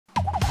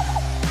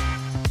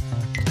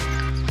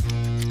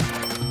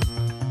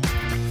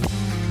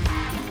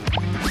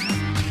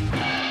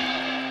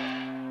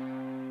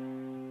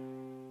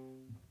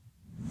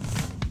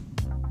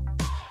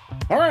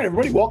All right,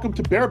 everybody, welcome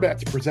to Bear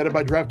Bets, presented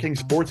by DraftKings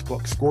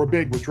Sportsbook. Score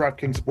big with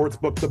DraftKings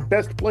Sportsbook, the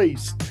best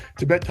place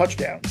to bet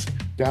touchdowns.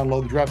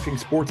 Download the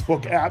DraftKings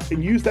Sportsbook app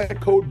and use that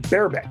code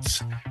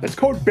BEARBETS. That's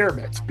code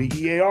BEARBETS,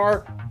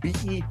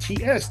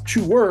 BEARBETS,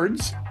 2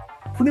 words,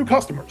 for new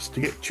customers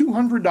to get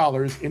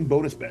 $200 in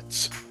bonus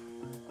bets.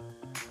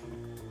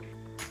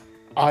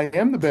 I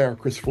am the Bear,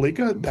 Chris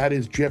Fallica. That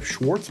is Geoff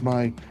Schwartz,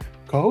 my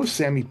co-host.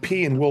 Sammy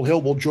P. and Will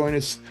Hill will join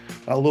us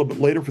a little bit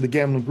later for the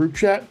gambling group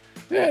chat.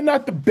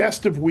 Not the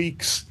best of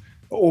weeks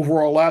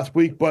overall last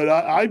week, but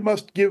I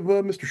must give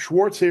Mr.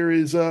 Schwartz here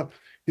his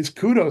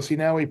kudos. He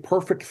now a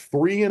perfect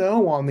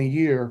 3-0 on the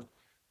year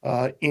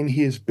in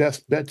his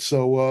best bet.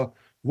 So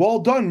well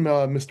done,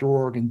 Mr.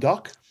 Oregon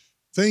Duck.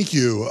 Thank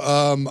you.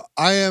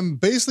 I am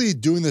basically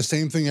doing the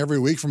same thing every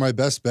week for my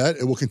best bet.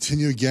 It will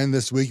continue again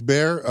this week,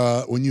 Bear.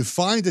 When you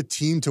find a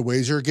team to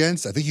wager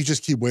against, I think you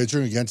just keep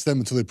wagering against them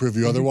until they prove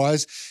you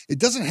otherwise. It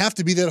doesn't have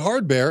to be that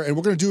hard, Bear. And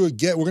we're going to do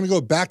again. We're going to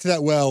go back to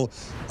that well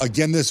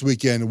again this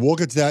weekend. We'll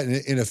get to that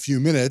in a few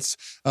minutes.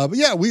 But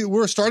yeah,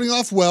 we're starting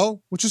off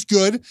well, which is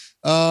good.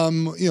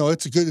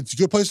 It's a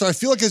good place. So I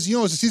feel like as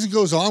the season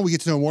goes on, we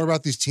get to know more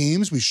about these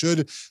teams. We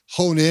should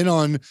hone in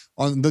on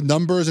the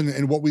numbers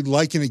and what we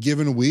like in a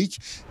given week.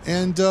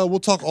 And we'll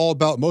talk all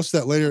about most of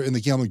that later in the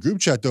gambling group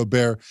chat, though,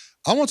 Bear.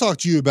 I want to talk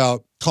to you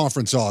about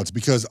conference odds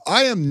because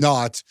I am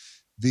not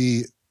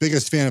the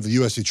biggest fan of the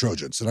USC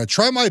Trojans. And I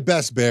try my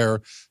best,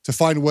 Bear, to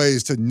find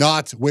ways to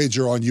not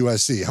wager on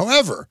USC.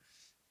 However,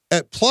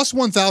 at plus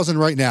 1,000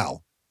 right now,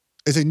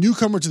 as a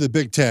newcomer to the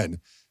Big Ten,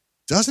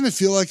 doesn't it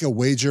feel like a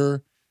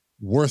wager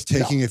worth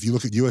taking if you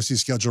look at USC's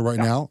schedule right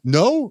now?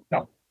 No?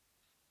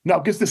 No,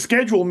 because the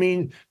schedule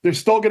means they're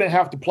still going to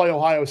have to play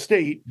Ohio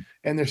State,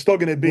 and they're still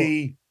going to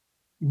be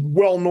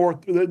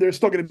north. They're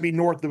still going to be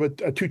north of a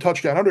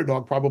 2-touchdown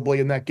underdog probably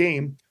in that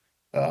game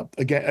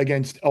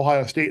against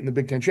Ohio State in the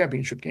Big Ten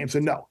championship game. So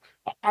no,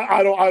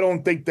 I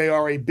don't think they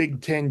are a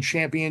Big Ten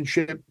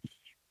championship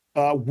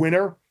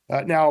winner.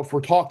 Now, if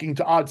we're talking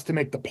to odds to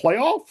make the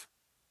playoff,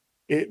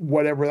 I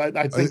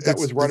think that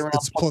was right around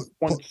plus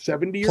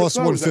 170 or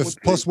so.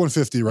 Plus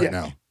 150 right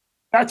now.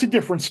 That's a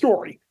different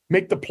story.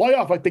 Make the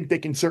playoff. I think they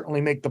can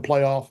certainly make the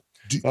playoff.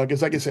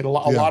 Because, like I said, a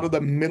lot of the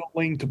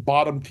middling to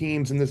bottom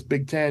teams in this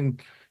Big Ten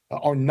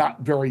are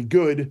not very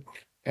good,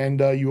 and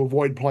you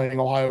avoid playing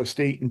Ohio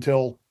State and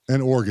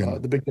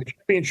Oregon, the Big Ten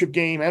championship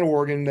game, and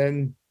Oregon.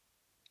 Then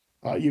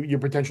you're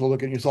potentially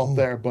looking at yourself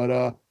there. But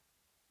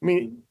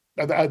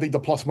I think the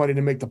plus money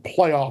to make the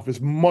playoff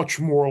is much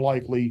more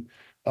likely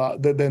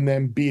than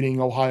them beating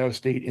Ohio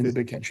State in the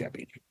Big Ten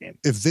championship game.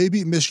 If they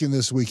beat Michigan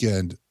this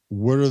weekend,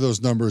 where do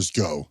those numbers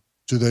go?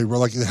 Do they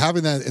like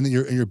having that in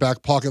your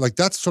back pocket? Like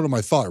that's sort of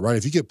my thought, right?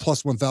 If you get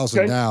plus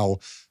 1,000 now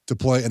to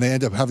play, and they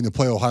end up having to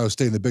play Ohio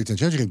State in the Big Ten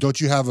championship game,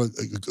 don't you have a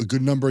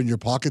good number in your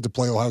pocket to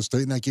play Ohio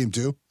State in that game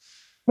too?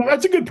 Well,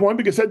 that's a good point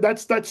because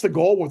that's the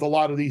goal with a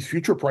lot of these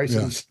future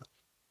prices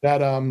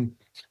that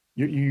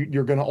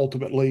you're going to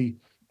ultimately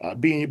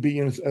be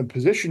in a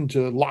position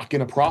to lock in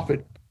a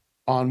profit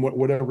on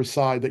whatever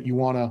side that you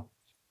want to.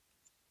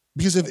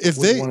 Because if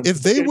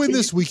they win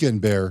this weekend,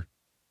 Bear,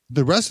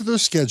 the rest of their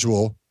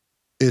schedule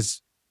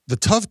is the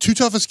two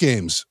toughest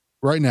games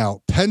right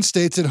now. Penn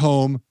State's at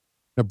home,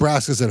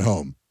 Nebraska's at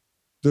home.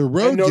 The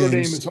road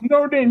games.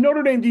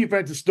 Notre Dame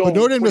defense is still. But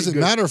Notre Dame doesn't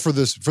matter for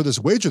this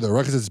wager though,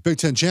 right? Because it's Big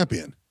Ten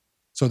champion,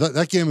 so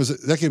that game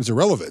is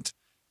irrelevant.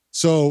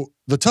 So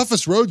the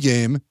toughest road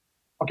game.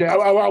 Okay,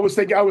 I was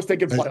thinking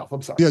playoff.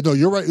 I'm sorry. Yeah, no,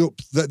 you're right.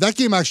 That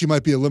game actually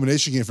might be an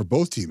elimination game for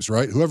both teams,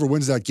 right? Whoever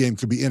wins that game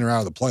could be in or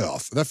out of the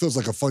playoff. That feels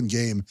like a fun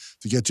game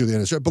to get to the end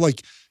of the stretch. But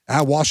like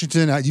at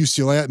Washington, at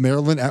UCLA, at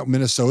Maryland, at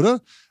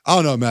Minnesota, I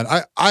don't know, man.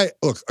 I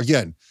look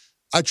again.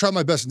 I try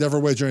my best to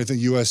never wager anything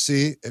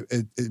USC.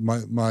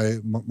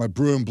 My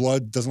Bruin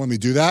blood doesn't let me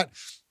do that.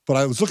 But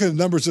I was looking at the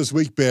numbers this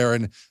week, Bear,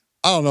 and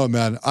I don't know,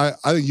 man. I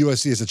think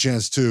USC has a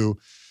chance to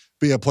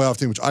be a playoff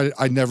team, which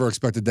I never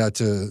expected that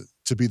to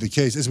be the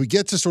case. As we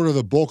get to sort of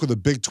the bulk of the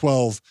Big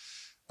 12,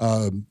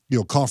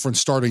 conference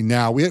starting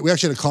now. We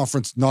actually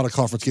had not a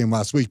conference game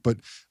last week, but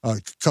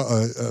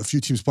a few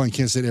teams playing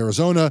Kansas State,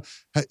 Arizona.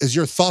 Has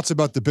your thoughts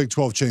about the Big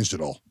 12 changed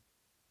at all?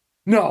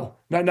 No,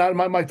 not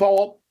my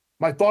thought.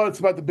 My thoughts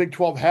about the Big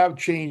 12 have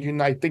changed,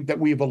 and I think that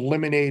we've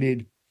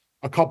eliminated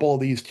a couple of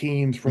these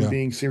teams from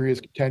being serious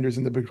contenders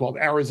in the Big 12.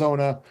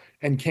 Arizona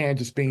and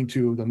Kansas being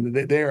two of them.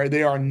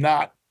 They are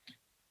not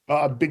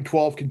Big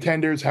 12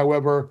 contenders.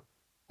 However,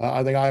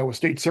 I think Iowa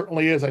State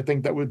certainly is. I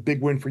think that was a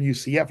big win for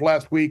UCF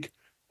last week.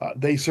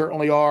 They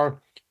certainly are.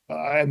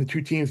 And the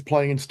two teams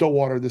playing in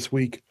Stillwater this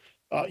week,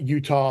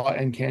 Utah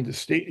and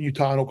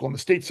Oklahoma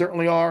State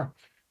certainly are.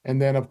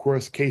 And then, of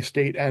course,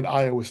 K-State and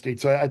Iowa State.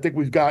 So I think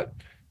we've got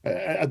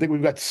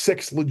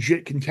 6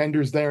 legit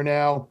contenders there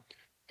now.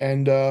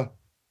 And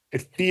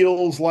it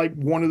feels like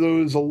one of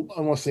those, I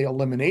want to say,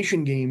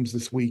 elimination games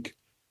this week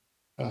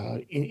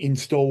in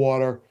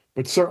Stillwater.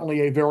 But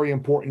certainly a very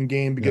important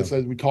game because,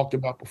 as we talked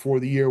about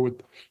before the year,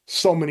 with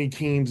so many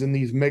teams in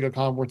these mega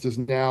conferences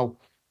now,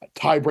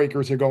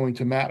 tiebreakers are going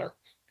to matter.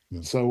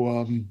 Yeah.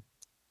 So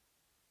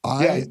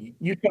Yeah, I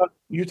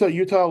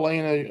Utah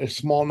laying a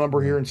small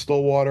number here in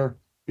Stillwater.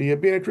 Be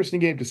an interesting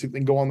game to see if they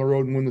can go on the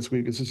road and win this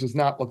week, because this does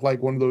not look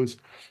like one of those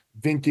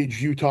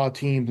vintage Utah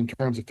teams in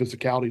terms of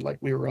physicality like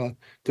we were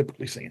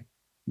typically seeing.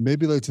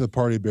 maybe late to the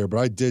party, Bear, but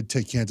I did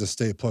take Kansas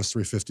State plus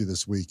 350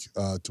 this week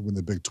to win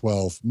the Big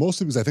 12,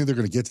 mostly because I think they're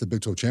going to get to the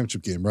Big 12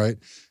 championship game, right?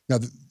 Now,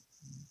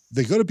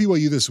 they go to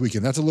BYU this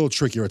weekend. That's a little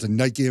trickier. It's a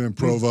night game in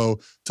Provo,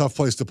 tough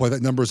place to play.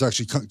 That number is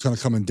actually kind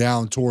of coming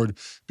down toward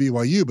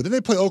BYU, but then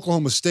they play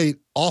Oklahoma State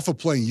off of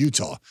playing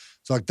Utah.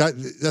 So like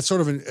that's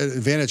sort of an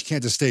advantage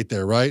Kansas State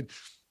there, right?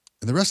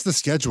 And the rest of the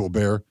schedule,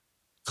 Bear,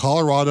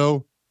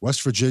 Colorado,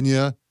 West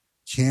Virginia,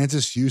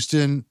 Kansas,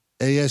 Houston,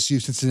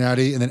 ASU,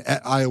 Cincinnati, and then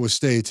at Iowa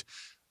State.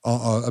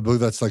 I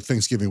believe that's like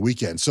Thanksgiving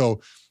weekend.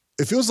 So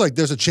it feels like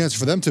there's a chance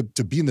for them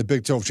to be in the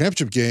Big 12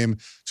 championship game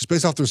just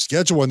based off their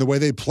schedule and the way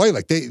they play.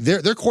 Like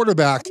their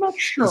quarterback I'm not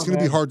sure, is going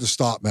to be hard to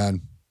stop,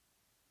 man.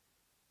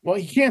 Well,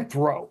 he can't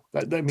throw.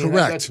 Correct.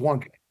 That's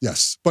one thing.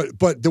 Yes, but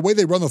the way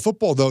they run the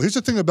football, though, here's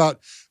the thing about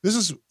this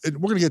is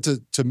we're going to get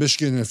to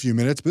Michigan in a few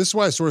minutes, but this is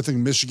why I sort of think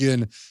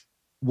Michigan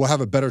will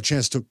have a better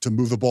chance to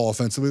move the ball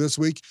offensively this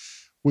week.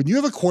 When you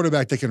have a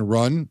quarterback that can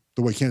run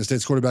the way Kansas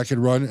State's quarterback can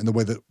run and the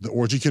way that the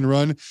Orgy can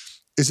run,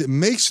 is it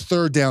makes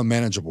third down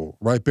manageable,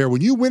 right, Bear?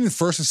 When you win in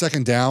first and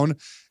second down,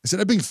 instead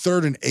of being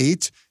 3rd and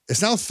 8,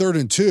 it's now 3rd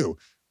and 2.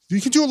 You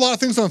can do a lot of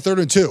things on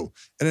 3rd and 2,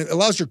 and it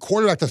allows your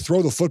quarterback to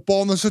throw the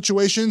football in those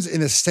situations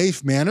in a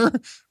safe manner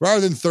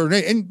rather than 3rd and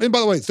 8. And by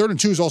the way, 3rd and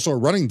 2 is also a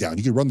running down.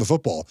 You can run the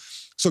football.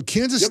 So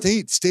Kansas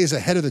State stays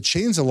ahead of the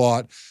chains a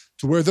lot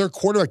to where their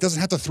quarterback doesn't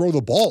have to throw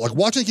the ball. Like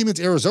watching the game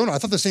against Arizona, I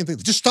thought the same thing.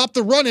 Just stop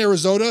the run,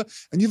 Arizona,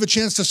 and you have a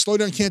chance to slow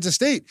down Kansas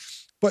State.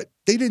 But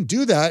they didn't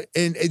do that,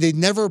 and they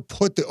never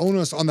put the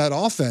onus on that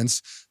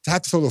offense to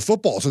have to throw the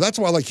football. So that's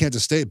why I like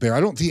Kansas State, Bear.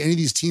 I don't think any of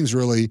these teams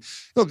really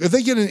 – look, if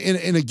they get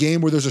in a game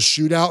where there's a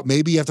shootout,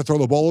 maybe you have to throw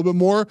the ball a little bit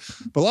more.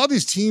 But a lot of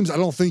these teams I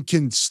don't think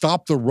can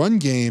stop the run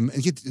game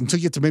and until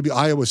you get to maybe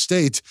Iowa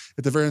State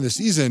at the very end of the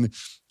season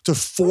to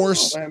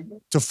force them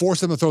to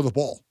throw the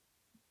ball.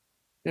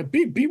 Yeah,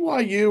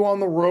 BYU on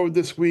the road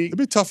this week. It'd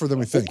be tougher than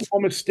we think.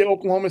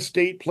 Oklahoma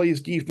State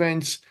plays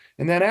defense,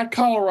 and then at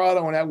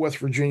Colorado and at West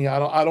Virginia.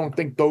 I don't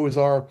think those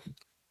are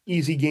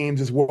easy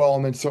games as well.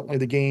 And then certainly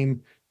the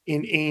game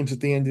in Ames at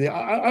the end of the day.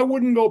 I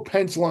wouldn't go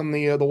penciling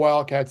the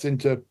Wildcats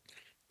into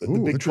the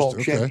Big 12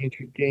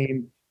 championship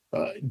game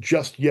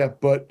just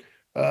yet, but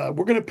we're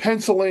going to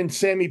pencil in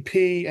Sammy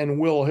P and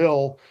Will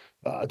Hill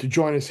to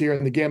join us here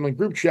in the gambling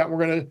group chat.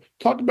 We're going to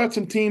talk about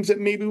some teams that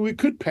maybe we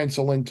could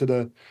pencil into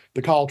the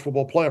college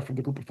football playoff from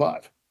the group of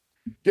 5.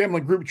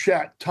 Gambling group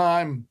chat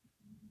time.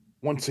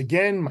 Once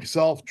again,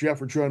 myself,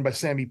 Geoff, are joined by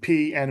Sammy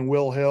P and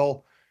Will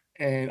Hill.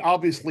 And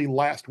obviously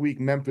last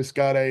week, Memphis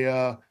got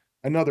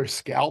another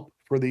scalp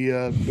for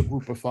the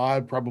group of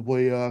 5.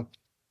 Probably, I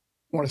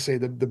want to say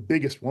the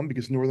biggest one,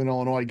 because Northern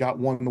Illinois got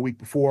one the week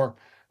before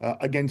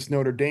against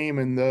Notre Dame.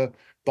 And the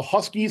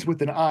Huskies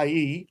with an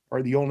IE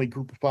are the only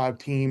group of 5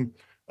 team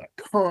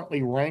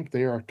currently ranked.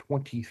 They are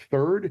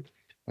 23rd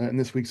in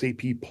this week's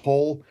AP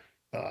poll.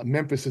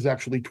 Memphis is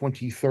actually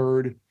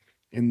 23rd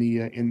in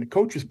the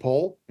coaches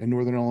poll, and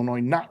Northern Illinois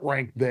not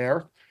ranked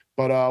there.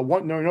 But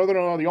Northern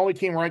Illinois, the only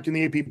team ranked in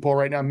the AP poll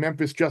right now.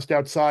 Memphis just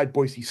outside,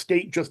 Boise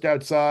State just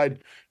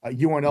outside,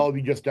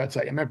 UNLV just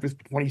outside. And Memphis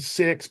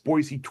 26,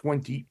 Boise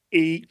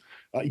 28,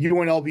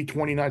 UNLV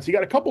 29. So you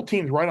got a couple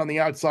teams right on the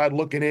outside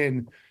looking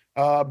in.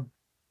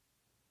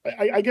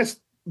 I guess,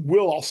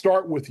 Will, I'll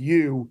start with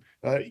you.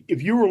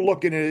 If you were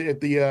looking at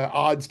the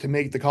odds to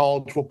make the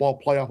college football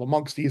playoff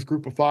amongst these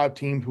group of 5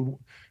 teams,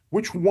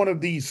 which one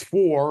of these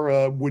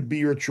 4 would be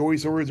your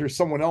choice, or is there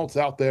someone else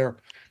out there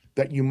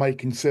that you might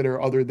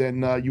consider other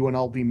than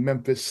UNLV,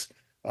 Memphis,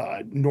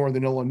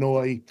 Northern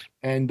Illinois,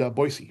 and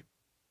Boise?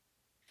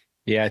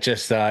 Yeah,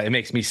 it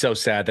makes me so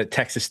sad that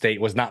Texas State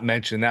was not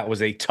mentioned. That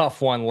was a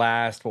tough one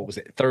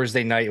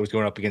Thursday night. It was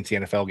going up against the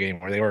NFL game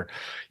where they were,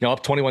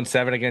 up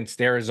 21-7 against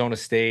Arizona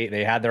State.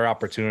 They had their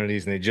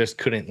opportunities and they just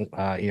couldn't,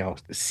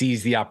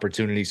 seize the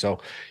opportunity.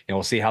 So,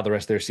 we'll see how the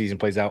rest of their season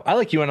plays out. I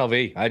like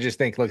UNLV. I just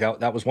think, look,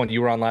 that was one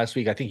you were on last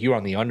week. I think you were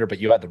on the under, but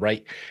you had the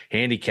right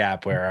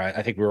handicap where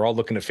I think we were all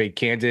looking to fade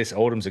Kansas.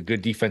 Odom's a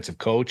good defensive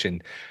coach,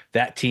 and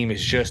that team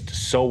is just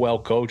so well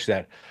coached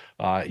that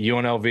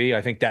UNLV,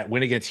 I think that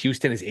win against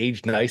Houston has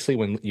aged nicely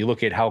when you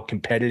look at how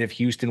competitive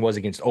Houston was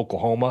against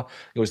Oklahoma.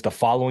 It was the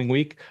following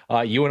week.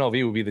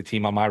 UNLV would be the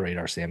team on my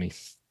radar, Sammy.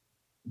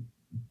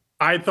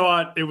 I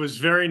thought it was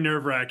very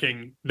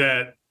nerve-wracking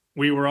that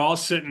we were all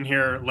sitting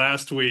here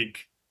last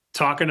week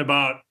talking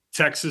about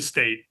Texas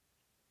State,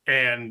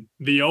 and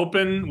the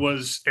open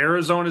was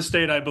Arizona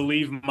State, I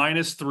believe,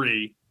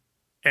 -3.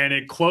 And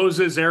it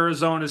closes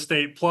Arizona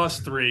State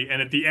 +3.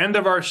 And at the end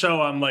of our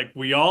show, I'm like,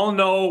 we all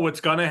know what's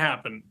going to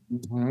happen.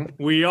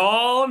 Mm-hmm. We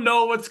all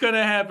know what's going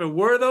to happen.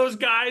 We're those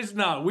guys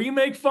now. We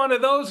make fun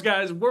of those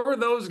guys. We're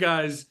those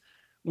guys.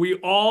 We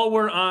all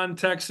were on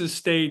Texas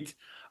State.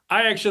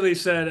 I actually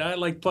said I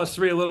like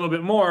 +3 a little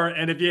bit more.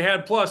 And if you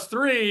had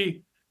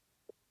 +3,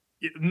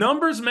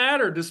 numbers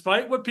matter.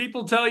 Despite what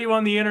people tell you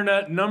on the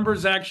internet,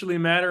 numbers actually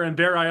matter. And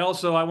Bear, I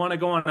want to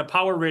go on a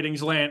power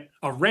ratings rant,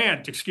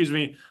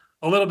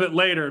 a little bit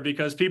later,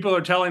 because people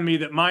are telling me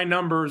that my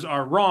numbers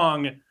are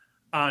wrong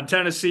on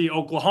Tennessee,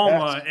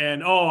 Oklahoma. Yes.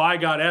 And I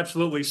got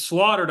absolutely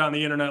slaughtered on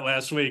the internet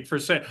last week for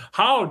saying,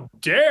 how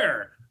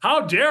dare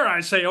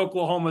I say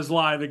Oklahoma's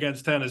live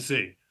against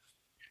Tennessee?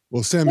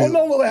 Well, Sammy.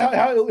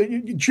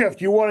 Geoff,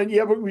 do you want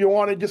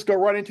to just go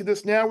right into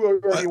this now, or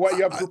do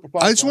you have a group of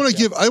five?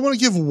 I want to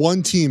give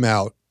one team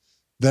out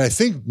that I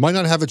think might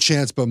not have a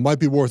chance, but might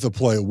be worth a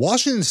play.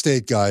 Washington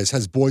State, guys,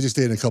 has Boise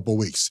State in a couple of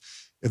weeks.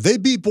 If they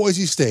beat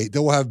Boise State, they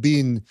will have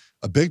been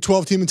a Big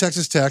 12 team in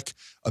Texas Tech,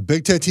 a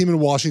Big 10 team in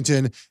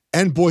Washington,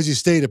 and Boise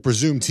State, a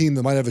presumed team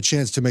that might have a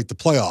chance to make the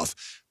playoff.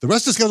 The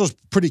rest of the schedule is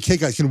pretty cake,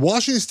 guys. Can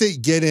Washington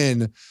State get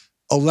in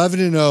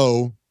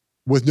 11-0?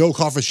 With no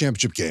conference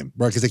championship game,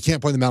 right? Because they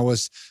can't play in the Mountain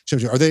West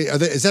championship.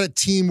 Is that a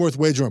team worth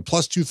wagering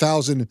plus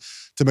 2,000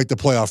 to make the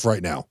playoff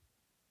right now?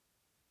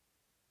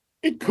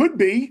 It could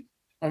be.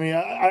 I mean,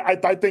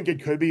 I think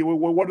it could be.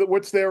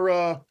 What's their?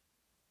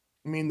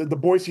 The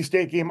Boise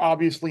State game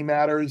obviously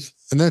matters,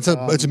 and then it's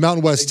a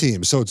Mountain West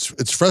team. So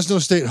it's Fresno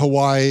State,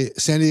 Hawaii,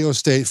 San Diego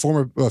State,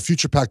 former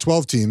future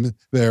Pac-12 team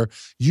there,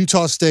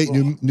 Utah State,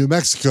 New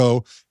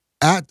Mexico,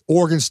 at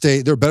Oregon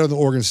State. They're better than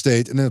Oregon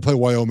State, and then they play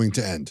Wyoming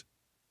to end.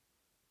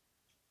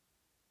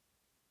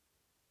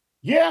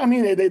 Yeah, I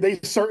mean they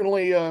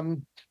certainly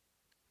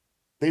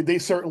they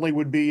certainly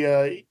would be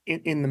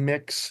in the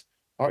mix.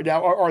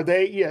 Now are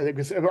they? Yeah,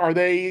 are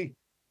they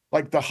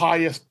like the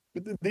highest?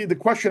 The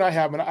question I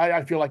have, and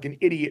I feel like an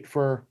idiot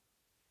for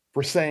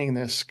saying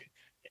this.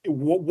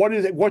 What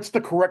is it? What's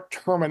the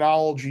correct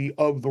terminology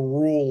of the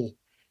rule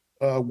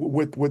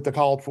with the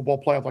college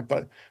football playoff? Like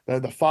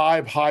the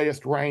five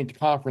highest ranked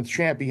conference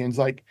champions,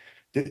 like.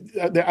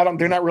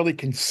 They're not really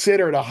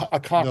considered a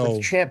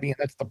conference champion.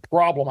 That's the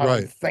problem. I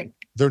don't think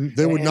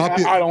they would not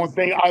be. I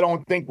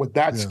don't think with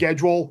that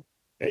schedule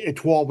at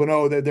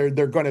 12-0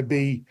 they're going to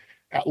be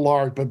at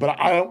large. But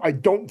I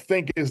don't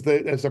think as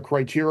the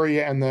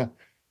criteria and the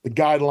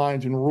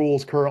guidelines and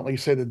rules currently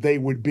say that they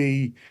would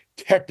be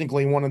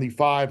technically one of the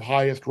five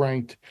highest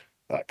ranked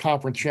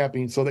conference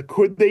champions. So that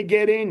could they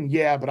get in?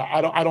 Yeah, but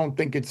I don't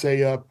think it's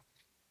a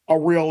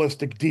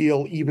realistic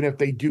deal. Even if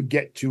they do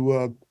get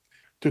to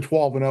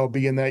 12-0,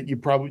 being that you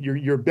probably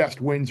your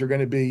best wins are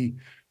going to be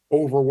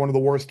over one of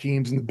the worst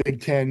teams in the Big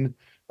 10,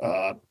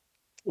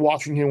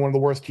 Washington, one of the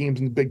worst teams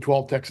in the Big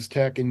 12, Texas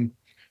Tech, and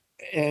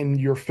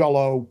your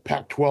fellow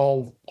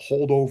Pac-12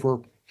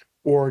 holdover,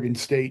 Oregon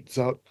State.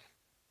 So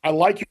I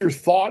like your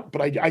thought,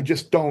 but I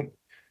just don't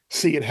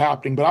see it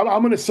happening. But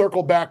I'm going to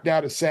circle back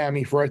now to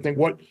Sammy for I think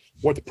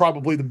what's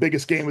probably the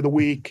biggest game of the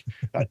week,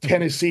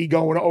 Tennessee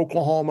going to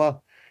Oklahoma,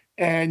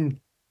 and.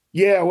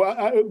 Yeah, well,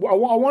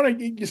 I want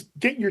to just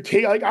get your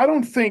take. Like, I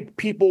don't think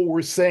people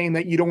were saying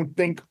that you don't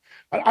think.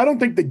 I don't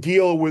think the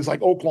deal was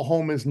like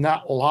Oklahoma's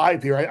not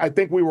live here. I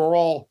think we were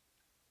all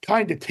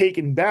kind of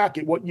taken back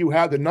at what you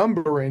had the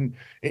number and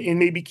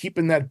maybe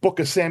keeping that book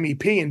of Sammy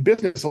P in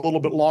business a little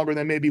bit longer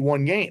than maybe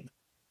one game.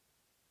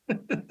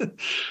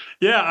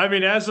 Yeah, I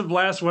mean, as of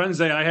last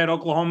Wednesday, I had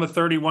Oklahoma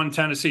 31,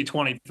 Tennessee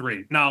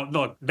 23. Now,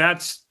 look,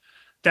 that's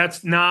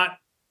not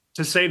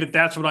to say that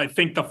that's what I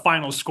think the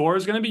final score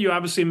is going to be. You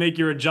obviously make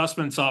your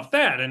adjustments off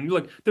that. And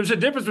look, there's a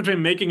difference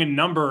between making a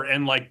number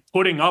and like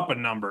putting up a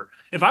number.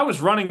 If I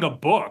was running a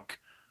book,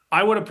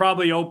 I would have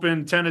probably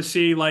opened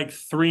Tennessee like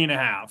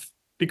 3.5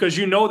 because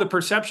the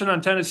perception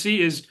on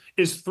Tennessee is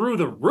through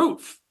the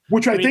roof.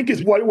 Which I think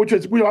is what I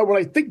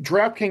think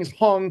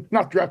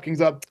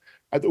DraftKings up.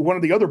 One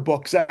of the other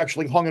books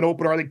actually hung an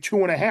opener, I think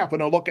 2.5,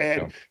 and a look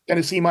ahead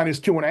Tennessee minus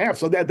 2.5.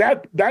 So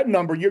that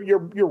number, you're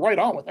right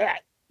on with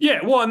that.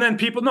 Yeah, well, and then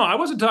I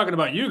wasn't talking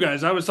about you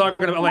guys. I was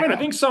talking about, I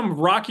think some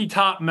Rocky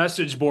Top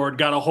message board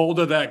got a hold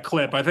of that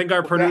clip. I think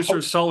our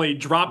producer, Sully,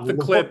 dropped the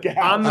clip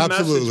on the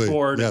message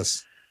board.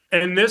 Yes.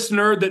 And this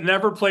nerd that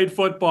never played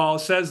football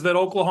says that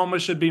Oklahoma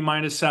should be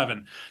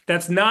 -7.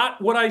 That's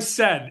not what I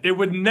said. It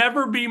would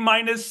never be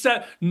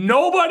 -7.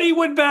 Nobody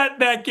would bet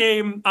that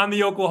game on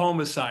the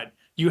Oklahoma side.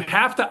 You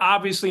have to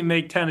obviously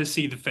make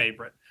Tennessee the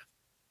favorite.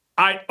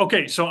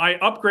 So I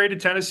upgraded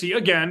Tennessee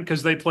again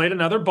because they played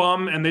another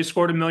bum and they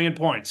scored 1 million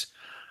points.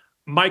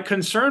 My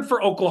concern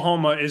for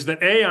Oklahoma is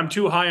that A, I'm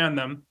too high on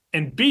them,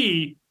 and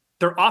B,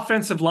 their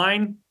offensive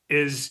line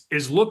is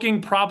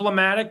looking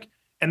problematic,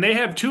 and they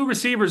have 2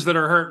 receivers that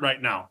are hurt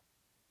right now.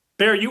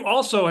 Bear, you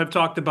also have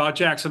talked about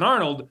Jackson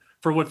Arnold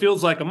for what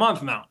feels like a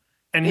month now,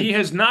 and he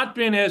has not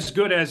been as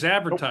good as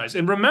advertised.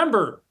 And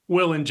remember,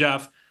 Will and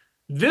Geoff,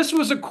 this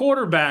was a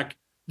quarterback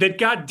that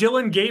got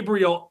Dylan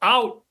Gabriel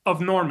out of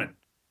Norman.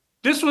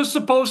 This was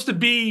supposed to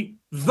be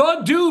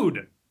the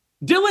dude.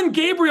 Dylan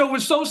Gabriel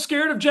was so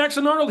scared of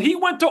Jackson Arnold, he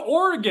went to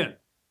Oregon.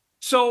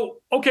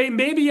 So, okay,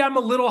 maybe I'm a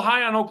little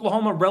high on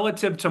Oklahoma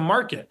relative to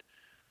market.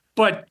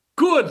 But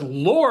good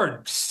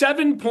Lord,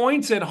 7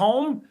 points at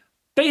home?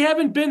 They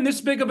haven't been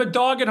this big of a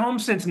dog at home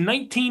since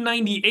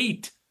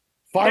 1998.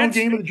 Final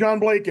game of the John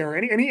Blake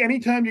era.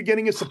 Anytime you're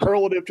getting a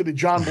superlative to the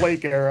John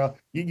Blake era,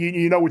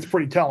 you know it's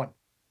pretty telling.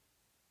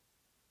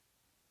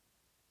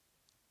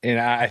 And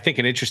I think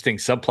an interesting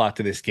subplot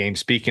to this game,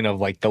 speaking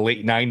of like the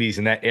late 90s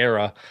and that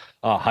era,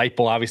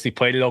 Heupel obviously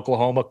played at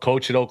Oklahoma,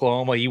 coached at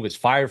Oklahoma. He was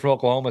fired from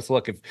Oklahoma. So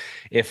look,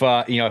 if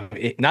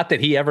not that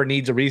he ever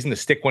needs a reason to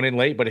stick one in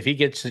late, but if he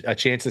gets a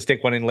chance to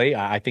stick one in late,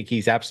 I think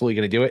he's absolutely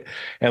going to do it.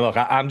 And look,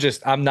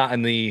 I'm not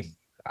in the,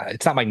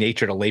 it's not my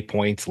nature to lay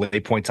points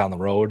on the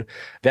road.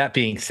 That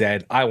being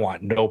said, I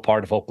want no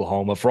part of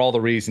Oklahoma for all the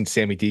reasons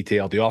Sammy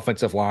detailed. The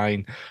offensive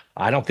line,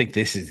 I don't think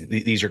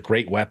these are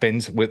great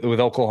weapons with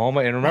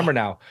Oklahoma. And remember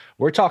now,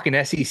 we're talking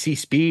SEC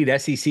speed,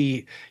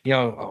 SEC,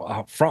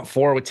 front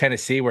four with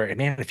Tennessee, where,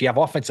 man, if you have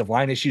offensive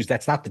line issues,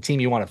 that's not the team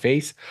you want to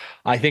face.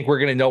 I think we're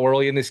going to know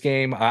early in this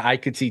game. I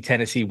could see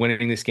Tennessee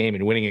winning this game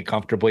and winning it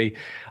comfortably.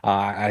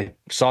 I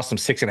saw some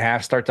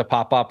 6.5 start to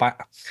pop up.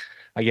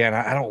 Again,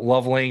 I don't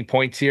love laying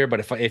points here,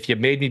 but if you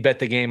made me bet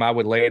the game, I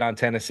would lay it on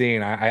Tennessee.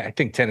 And I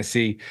think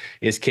Tennessee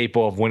is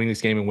capable of winning this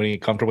game and winning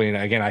it comfortably. And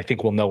again, I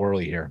think we'll know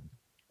early here.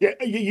 Yeah,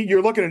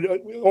 you're looking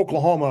at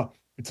Oklahoma.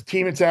 It's a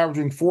team that's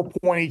averaging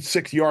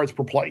 4.86 yards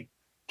per play,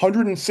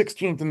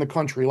 116th in the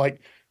country. Like,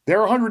 they're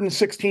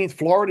 116th.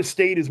 Florida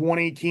State is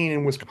 118,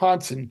 and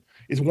Wisconsin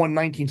is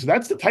 119. So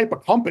that's the type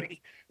of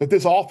company that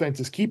this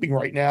offense is keeping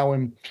right now.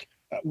 And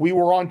we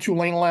were on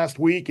Tulane last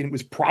week, and it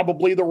was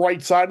probably the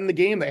right side in the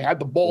game. They had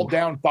the ball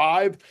down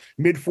 5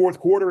 mid-fourth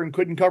quarter and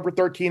couldn't cover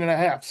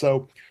 13.5.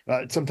 So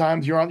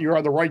sometimes you're on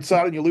the right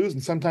side and you lose,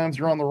 and sometimes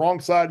you're on the wrong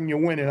side and you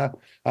win. And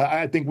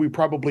I think we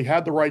probably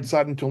had the right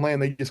side in Tulane.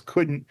 They just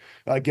couldn't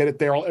get it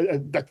there.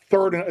 That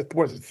third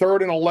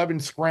and 11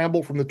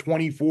 scramble from the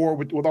 24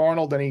 with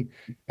Arnold,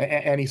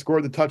 and he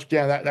scored the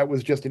touchdown. That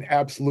was just an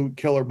absolute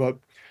killer. But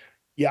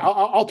yeah,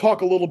 I'll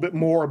talk a little bit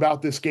more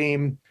about this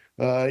game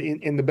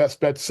in the best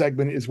bet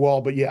segment as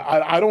well. But yeah,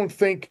 I don't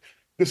think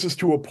this is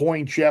to a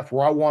point, Geoff,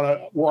 where I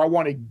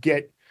want to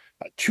get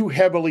too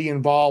heavily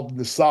involved in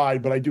the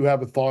side, but I do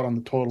have a thought on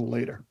the total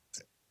later.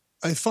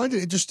 I find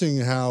it interesting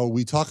how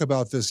we talk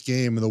about this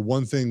game, and the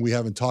one thing we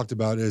haven't talked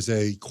about is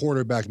a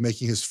quarterback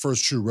making his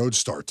first true road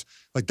start.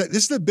 Like that,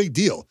 this is a big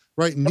deal,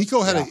 right?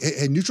 Nico had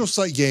a neutral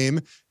site game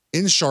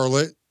in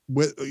Charlotte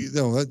with,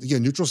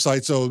 again, neutral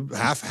site, so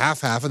half,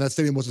 and that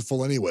stadium wasn't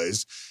full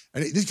anyways.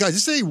 And this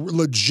is a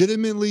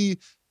legitimately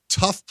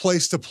tough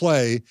place to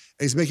play, and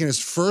he's making his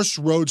first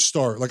road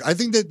start. Like, I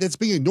think that's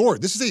being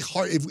ignored. This is a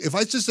hard. If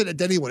I just said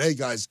to anyone, hey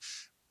guys,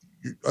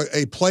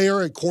 a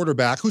player, a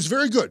quarterback who's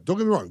very good, don't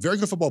get me wrong, very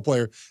good football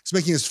player, is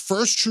making his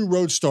first true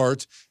road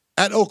start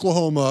at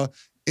Oklahoma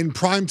in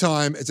prime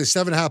time. It's a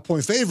 7.5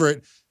 point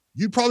favorite.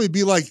 You'd probably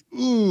be like,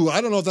 ooh,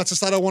 I don't know if that's a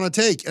side I want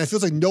to take. And it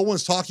feels like no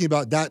one's talking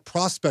about that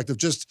prospect of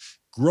just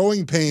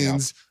growing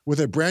pains with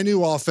a brand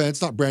new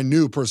offense, not brand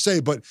new per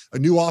se, but a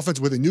new offense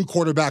with a new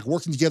quarterback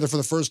working together for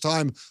the first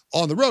time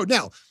on the road.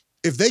 Now,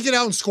 if they get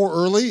out and score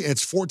early and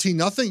it's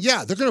 14-0,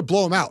 yeah, they're going to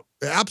blow them out.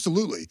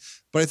 Absolutely.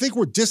 But I think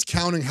we're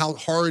discounting how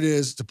hard it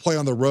is to play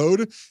on the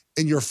road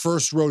in your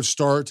first road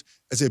start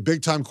as a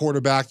big-time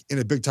quarterback in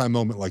a big-time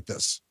moment like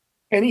this.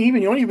 And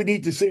even you don't even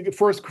need to say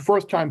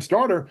first time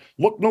starter.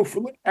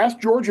 Ask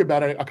Georgia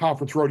about a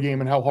conference road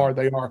game and how hard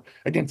they are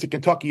against a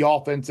Kentucky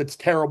offense that's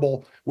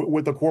terrible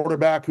with a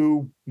quarterback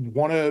who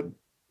won a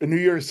New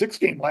Year's Six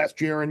game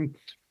last year and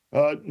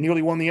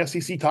nearly won the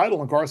SEC title.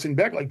 And Carson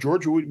Beck, like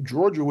Georgia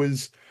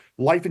was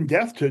life and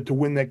death to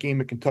win that game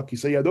at Kentucky.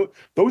 So yeah,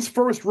 those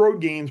first road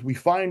games, we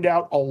find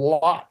out a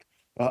lot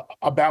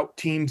about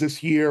teams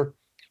this year.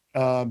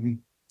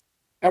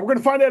 And we're going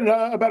to find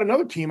out about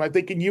another team, I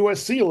think, in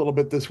USC a little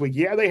bit this week.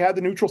 Yeah, they had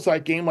the neutral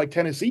site game like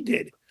Tennessee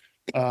did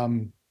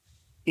in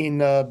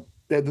the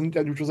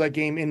neutral site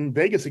game in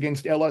Vegas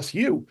against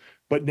LSU.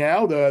 But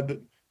now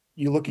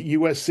you look at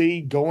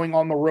USC going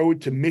on the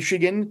road to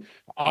Michigan.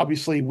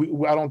 Obviously,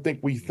 I don't think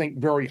we think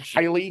very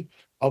highly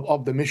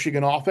of the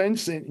Michigan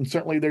offense, and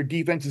certainly their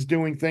defense is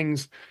doing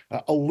things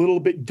a little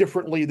bit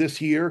differently this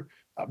year,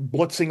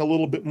 blitzing a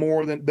little bit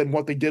more than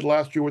what they did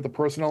last year with the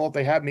personnel that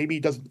they have. Maybe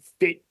it doesn't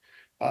fit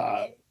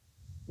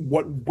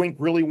what Wink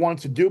really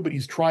wants to do, but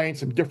he's trying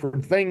some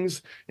different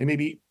things and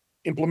maybe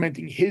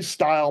implementing his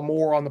style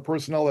more on the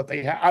personnel that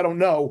they have. I don't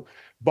know,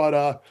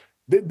 but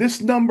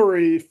this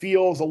number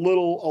feels a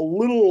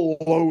little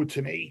low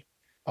to me.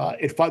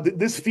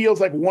 This feels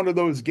like one of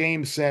those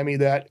games, Sammy,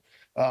 that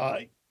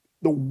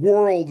the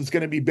world is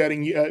going to be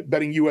betting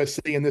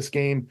USC in this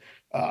game.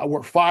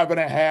 We're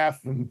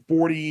 5.5 and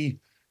 40.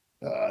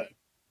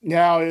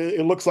 Now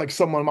it looks like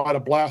someone might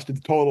have blasted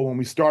the total. When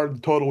we started,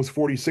 the total was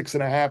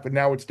 46.5, and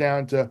now it's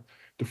down to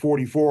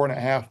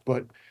 44.5.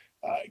 But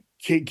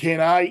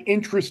can I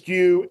interest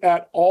you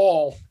at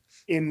all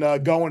in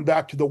going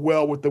back to the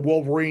well with the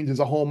Wolverines as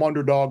a home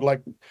underdog,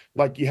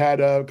 like you had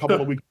a couple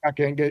of weeks back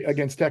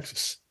against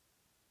Texas?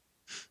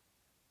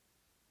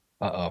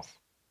 Uh-oh.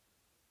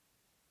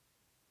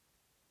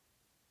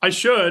 I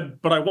should,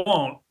 but I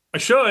won't. I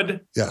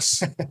should.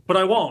 Yes. But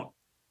I won't.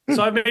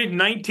 So I've made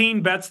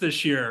 19 bets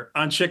this year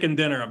on Chicken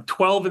Dinner. I'm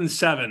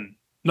 12-7.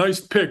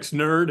 Nice picks,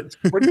 nerd.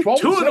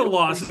 Two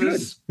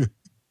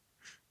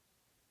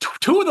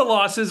of the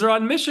losses are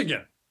on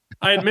Michigan.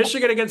 I had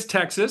Michigan against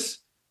Texas.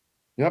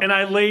 Yep. And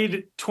I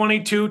laid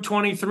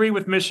 22-23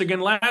 with Michigan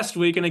last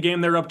week in a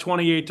game they're up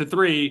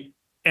 28-3.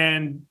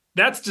 And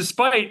that's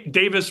despite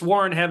Davis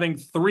Warren having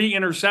 3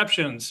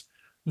 interceptions.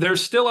 They're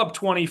still up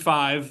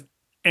 25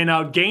 and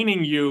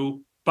outgaining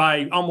you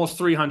by almost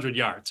 300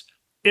 yards.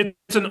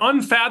 It's an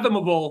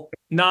unfathomable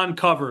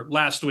non-cover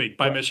last week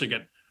by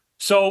Michigan.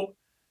 So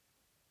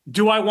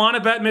do I want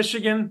to bet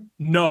Michigan?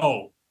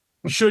 No.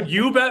 Should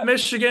you bet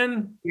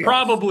Michigan? Yes.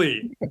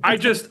 Probably. I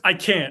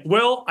can't.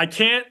 Will, I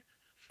can't.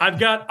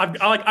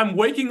 I'm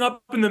waking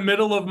up in the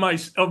middle of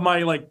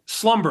my like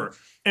slumber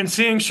and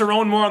seeing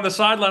Sharon Moore on the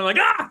sideline,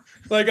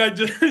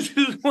 it's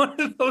just one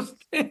of those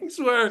things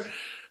where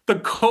the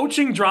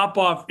coaching drop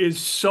off is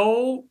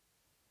so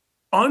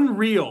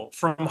unreal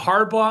from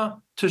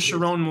Harbaugh to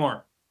Sharon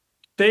Moore.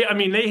 They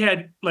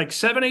had like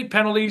 7-8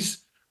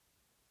 penalties.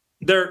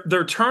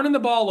 They're turning the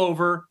ball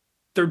over.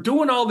 They're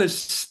doing all this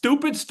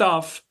stupid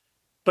stuff,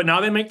 but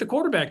now they make the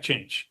quarterback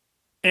change.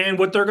 And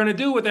what they're going to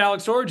do with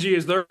Alex Orji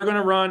is they're going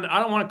to run, I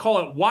don't want to call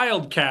it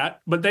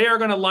wildcat, but they are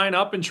going to line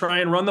up and try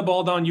and run the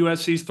ball down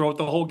USC's throat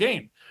the whole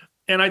game.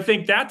 And I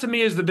think that to me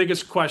is the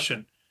biggest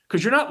question,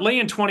 because you're not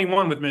laying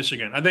 21 with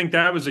Michigan. I think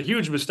that was a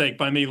huge mistake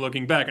by me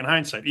looking back in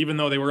hindsight, even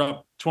though they were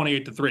up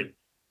 28-3.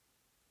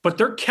 But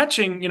they're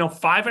catching,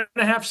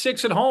 5.5,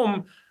 6 at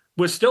home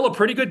with still a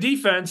pretty good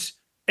defense.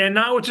 And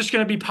now it's just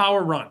going to be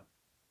power run.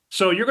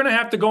 So you're going to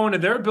have to go into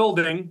their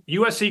building,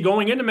 USC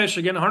going into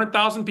Michigan,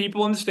 100,000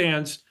 people in the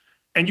stands,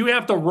 and you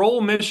have to roll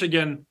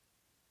Michigan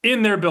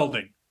in their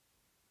building.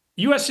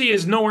 USC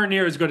is nowhere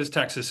near as good as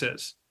Texas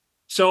is.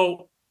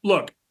 So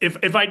look,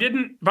 if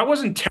I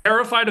wasn't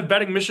terrified of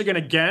betting Michigan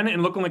again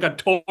and looking like a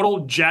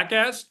total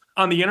jackass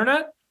on the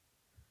internet,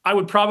 I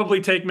would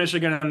probably take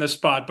Michigan on this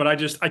spot, but I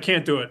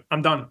can't do it.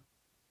 I'm done.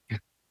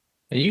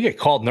 You get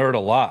called nerd a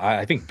lot.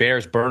 I think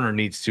Bears Burner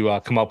needs to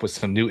come up with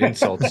some new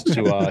insults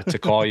to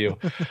call you.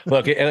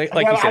 Look, like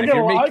you said,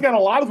 I got a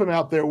lot of them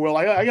out there, Will.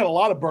 I got a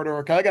lot of burner.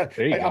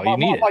 Okay, I'm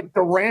like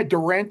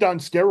Durant on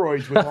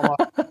steroids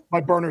with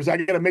my burners. I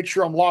got to make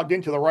sure I'm logged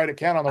into the right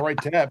account on the right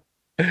tab.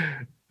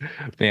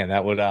 Man,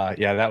 that would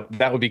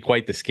that would be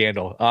quite the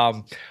scandal.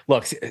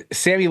 Look,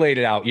 Sammy laid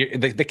it out.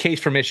 The case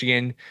for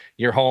Michigan: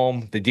 you're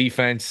home, the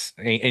defense,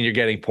 and you're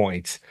getting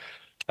points.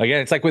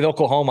 Again, it's like with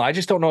Oklahoma. I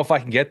just don't know if I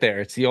can get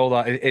there. It's the old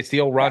Ron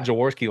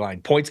Jaworski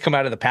line. Points come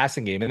out of the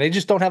passing game, and they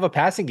just don't have a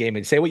passing game.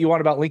 And say what you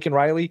want about Lincoln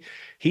Riley,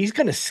 he's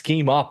going to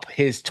scheme up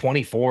his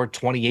 24,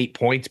 28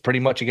 points pretty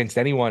much against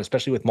anyone,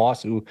 especially with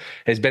Moss, who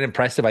has been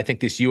impressive. I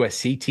think this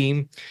USC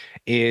team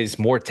is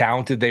more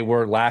talented than they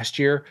were last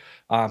year.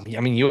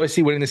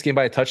 USC winning this game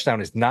by a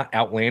touchdown is not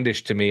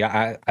outlandish to me.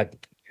 I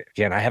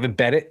haven't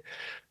bet it.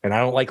 And I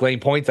don't like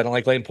laying points. I don't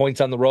like laying points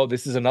on the road.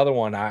 This is another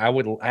one. I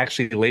would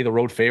actually lay the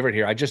road favorite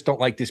here. I just don't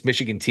like this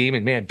Michigan team.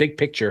 And, man, big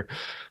picture,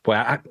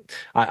 boy,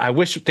 I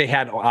wish they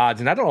had odds.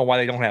 And I don't know why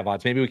they don't have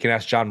odds. Maybe we can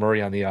ask John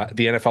Murray on the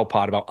NFL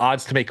pod about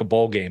odds to make a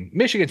bowl game.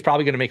 Michigan's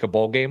probably going to make a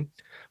bowl game.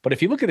 But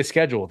if you look at the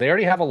schedule, they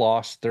already have a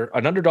loss. They're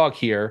an underdog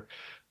here.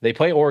 They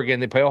play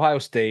Oregon. They play Ohio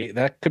State.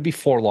 That could be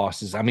 4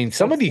 losses. I mean,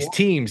 some of these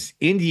teams,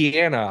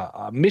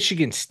 Indiana,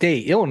 Michigan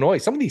State, Illinois,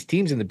 some of these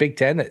teams in the Big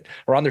Ten that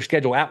are on their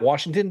schedule at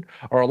Washington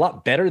are a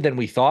lot better than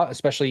we thought,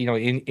 especially,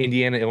 in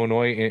Indiana,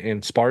 Illinois,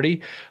 and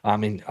Sparty. A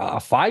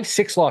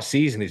 5-6 loss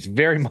season is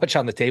very much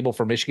on the table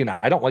for Michigan.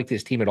 I don't like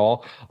this team at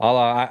all.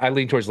 I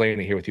lean towards laying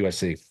it here with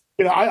USC.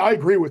 I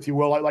agree with you,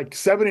 Will. Like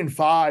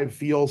 7-5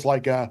 feels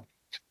like a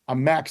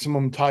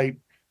maximum type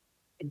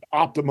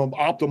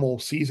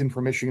optimal season for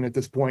Michigan at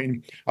this point.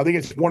 And I think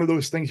it's one of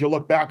those things you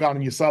look back on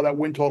and you saw that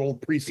win total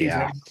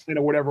preseason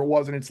or whatever it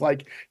was, and it's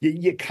like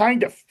you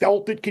kind of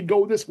felt it could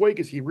go this way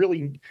because you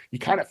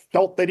kind of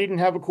felt they didn't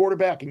have a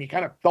quarterback, and you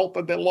kind of felt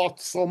that they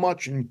lost so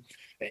much, and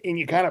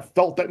you kind of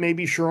felt that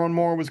maybe Sharon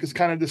Moore was just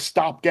kind of this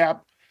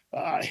stopgap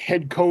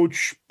head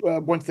coach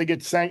once they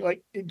get sank.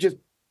 Like it just.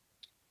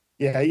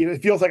 Yeah,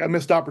 it feels like a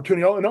missed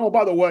opportunity. Oh, and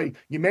by the way,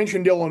 you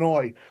mentioned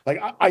Illinois. Like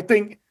I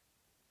think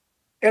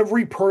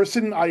every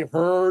person I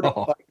heard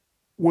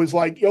was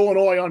like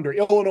Illinois under,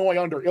 and old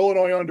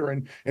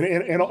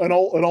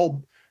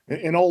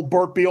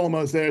Burt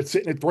Bielema is there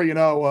sitting at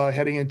 3-0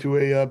 heading into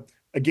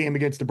a game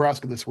against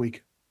Nebraska this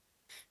week.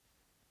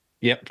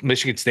 Yep,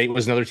 Michigan State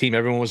was another team.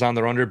 Everyone was on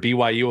their under.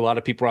 BYU, a lot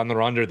of people are on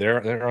their under.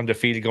 They're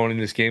undefeated going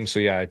into this game. So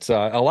yeah, it's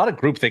a lot of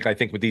groupthink, I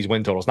think, with these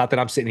win totals. Not that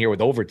I'm sitting here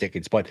with over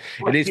tickets, but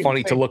it is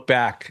funny to look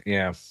back.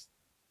 Yeah.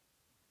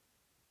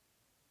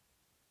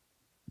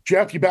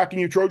 Geoff, you backing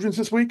your Trojans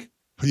this week?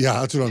 Yeah,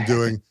 that's what I'm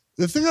doing.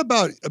 The thing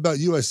about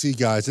USC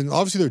guys, and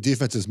obviously their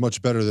defense is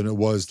much better than it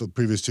was the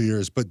previous 2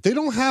 years, but they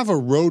don't have a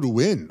road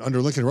win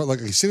under Lincoln, like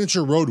a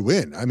signature road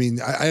win. I mean,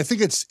 I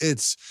think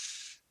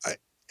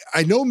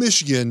I know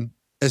Michigan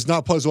has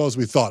not played as well as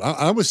we thought.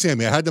 I'm with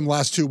Sammy. I had them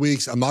last 2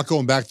 weeks. I'm not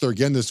going back there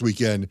again this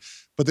weekend,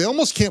 but they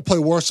almost can't play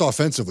worse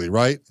offensively,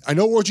 right? I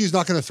know Orji's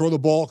not going to throw the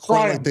ball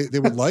quite like they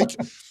would like,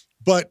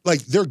 but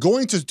like they're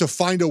going to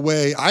find a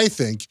way, I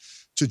think,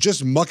 to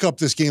just muck up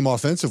this game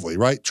offensively,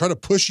 right? Try to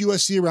push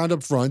USC around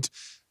up front,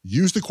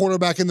 use the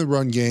quarterback in the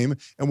run game.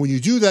 And when you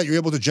do that, you're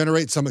able to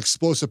generate some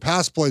explosive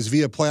pass plays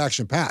via play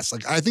action pass.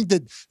 Like, I think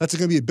that's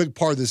going to be a big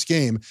part of this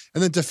game.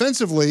 And then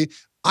defensively,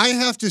 I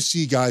have to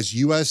see guys,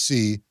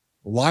 USC,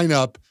 line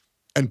up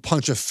and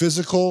punch a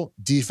physical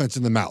defense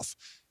in the mouth.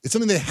 It's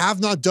something they have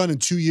not done in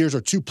 2 years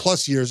or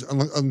 2+ years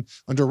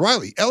under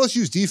Riley.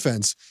 LSU's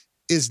defense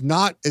is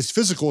not as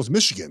physical as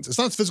Michigan's. It's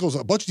not as physical as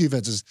a bunch of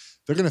defenses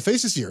they're going to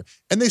face this year.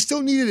 And they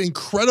still needed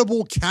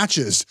incredible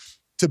catches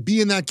to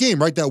be in that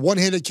game, right? That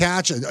one-handed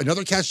catch,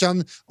 another catch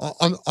down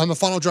on the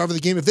final drive of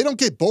the game. If they don't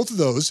get both of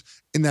those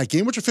in that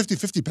game, which are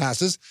 50-50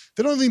 passes,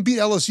 they don't even beat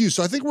LSU.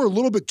 So I think we're a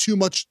little bit too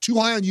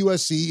high on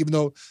USC, even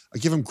though I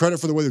give them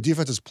credit for the way their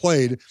defense has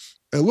played,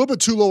 and a little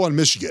bit too low on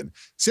Michigan.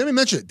 Sammy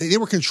mentioned it. They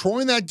were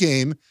controlling that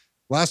game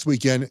last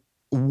weekend.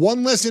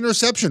 One less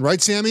interception,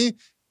 right, Sammy?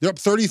 They're up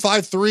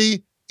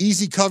 35-3,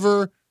 easy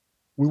cover.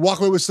 We walk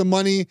away with some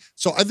money.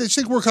 So I just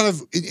think we're kind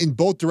of in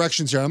both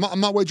directions here.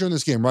 I'm not wagering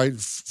this game, right?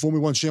 Fool me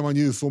once, shame on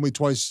you. Fool me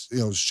twice,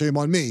 shame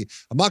on me.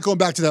 I'm not going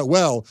back to that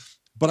well,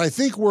 but I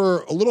think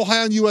we're a little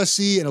high on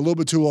USC and a little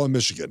bit too low on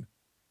Michigan.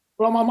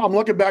 Well, I'm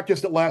looking back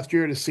just at last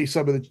year to see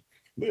some of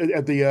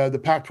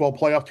the Pac-12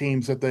 playoff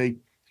teams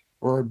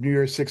or New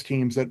Year's Six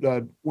teams that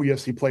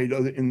USC played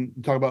in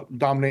talk about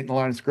dominating the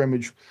line of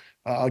scrimmage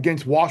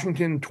against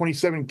Washington,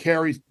 27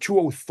 carries,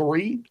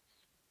 203.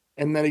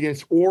 And then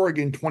against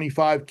Oregon,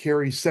 25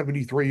 carries,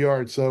 73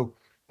 yards. So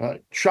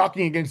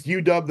shocking against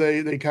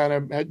UW, they kind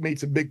of had made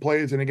some big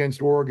plays, and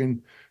against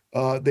Oregon,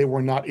 they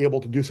were not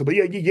able to do so. But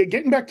yeah,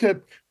 getting back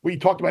to what you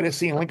talked about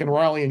SC and Lincoln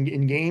Riley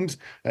in games,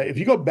 if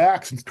you go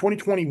back since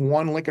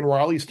 2021, Lincoln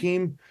Riley's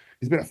team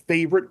has been a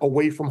favorite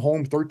away from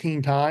home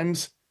 13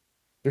 times.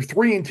 They're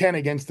 3-10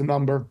 against the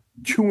number,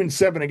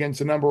 2-7 against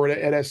the number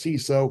at SC.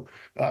 So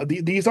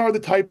these are the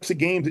types of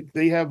games that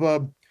they have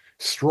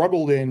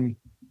struggled in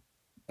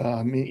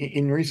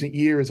recent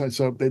years.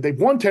 So they've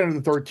won 10 of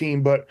the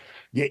 13, but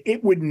yeah,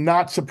 it would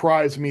not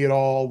surprise me at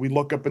all. We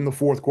look up in the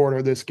fourth quarter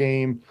of this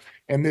game,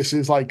 and this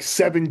is like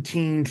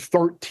 17-13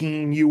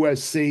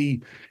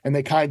 USC, and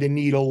they kind of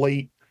need a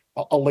late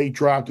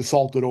drive to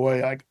salt it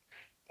away. Like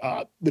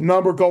the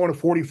number going to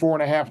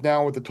 44.5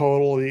 now with the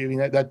total. I mean,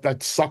 that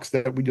sucks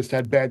that we just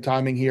had bad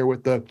timing here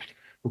with the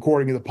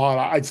recording of the pod.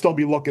 I'd still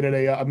be looking at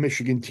a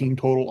Michigan team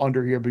total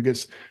under here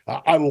because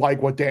I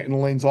like what Danton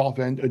Lynn's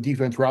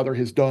defense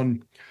has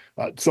done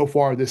so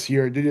far this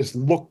year. They just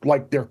look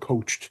like they're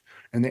coached,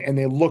 and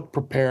they look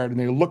prepared, and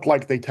they look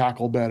like they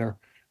tackle better.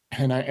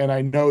 And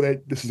I know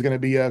that this is going to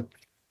be a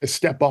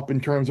step up in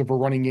terms of a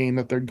running game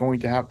that they're going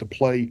to have to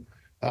play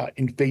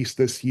and face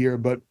this year.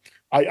 But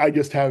I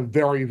just have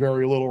very,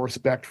 very little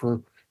respect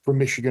for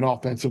Michigan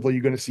offensively.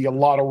 You're going to see a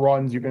lot of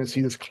runs. You're going to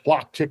see this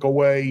clock tick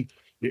away.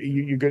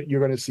 You're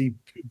going to see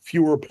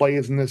fewer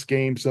plays in this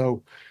game.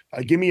 So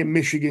give me a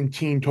Michigan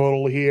team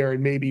total here,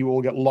 and maybe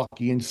we'll get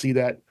lucky and see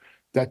that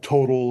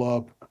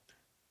total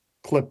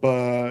click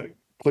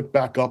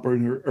back up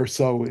or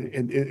so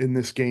in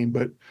this game.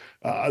 But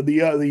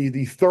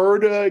the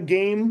third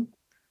game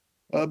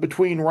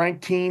between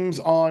ranked teams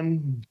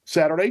on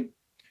Saturday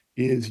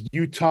is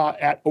Utah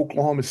at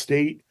Oklahoma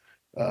State.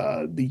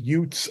 The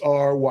Utes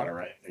are what? All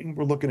right, I think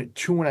we're looking at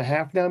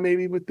 2.5 now,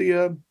 maybe with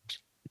the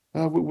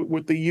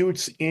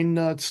Utes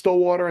in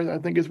Stillwater. I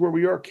think is where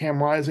we are.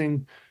 Cam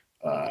Rising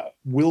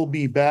will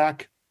be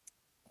back.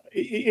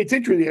 It's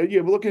interesting.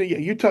 Yeah, we're looking at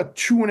Utah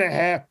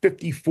 2.5,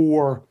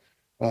 54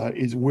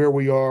 is where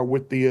we are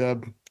with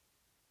the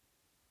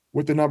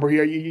number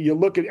here. You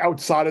look at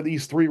outside of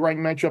these three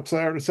ranked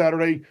matchups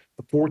Saturday,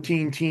 the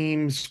 14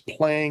 teams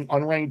playing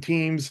unranked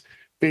teams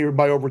favored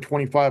by over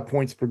 25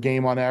 points per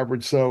game on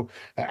average. So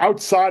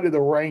outside of the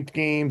ranked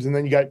games, and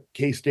then you got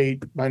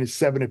K-State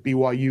 -7 at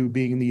BYU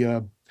being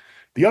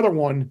the other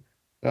one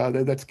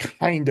that's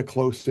kind of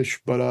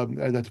close-ish, but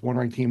that's one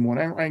ranked team, one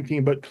unranked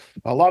team. But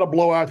a lot of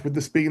blowouts, with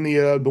this being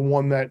the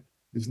one that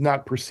is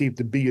not perceived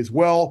to be as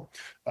well.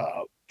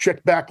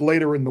 Check back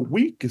later in the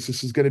week, because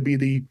this is going to be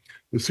the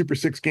Super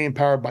 6 game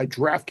powered by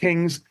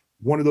DraftKings.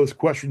 One of those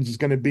questions is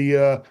going to be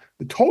the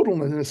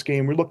total in this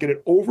game. We're looking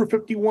at over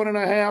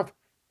 51.5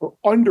 or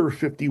under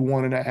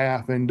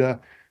 51.5. And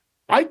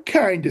I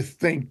kind of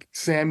think,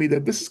 Sammy,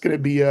 that this is going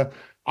to be a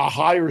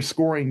higher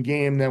scoring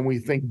game than we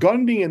think.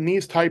 Gundy in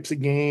these types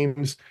of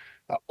games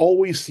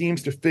always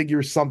seems to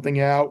figure something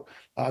out.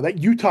 That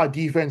Utah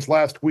defense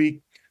last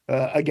week,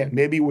 again,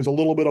 maybe it was a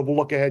little bit of a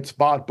look ahead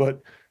spot,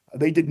 but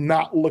they did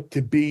not look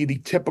to be the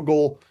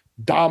typical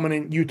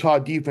dominant Utah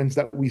defense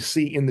that we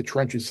see in the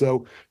trenches.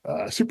 So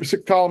Super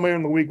 6 column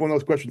in the week, one of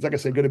those questions, like I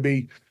said, going to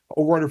be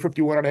over under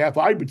 51.5.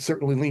 I would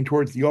certainly lean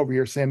towards the over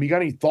here. Sam, you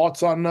got any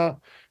thoughts on the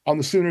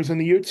Sooners and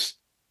the Utes?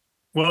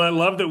 Well, I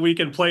love that we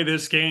can play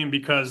this game,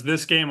 because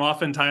this game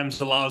oftentimes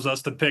allows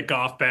us to pick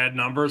off bad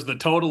numbers. The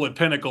total at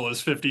Pinnacle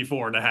is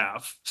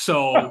 54.5.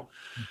 So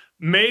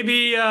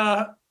maybe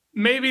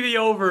the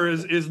over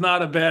is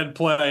not a bad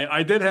play.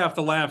 I did have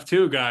to laugh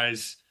too,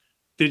 guys.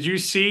 Did you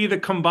see the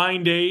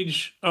combined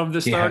age of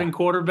the starting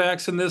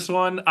quarterbacks in this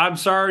one? I'm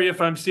sorry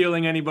if I'm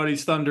stealing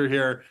anybody's thunder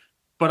here,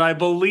 but I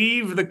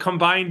believe the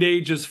combined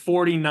age is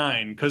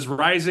 49 because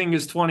Rising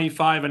is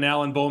 25 and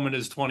Alan Bowman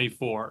is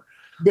 24.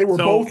 They were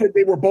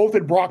both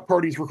in Brock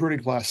Purdy's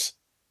recruiting class.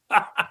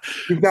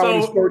 He's now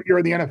in his third year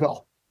in the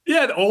NFL.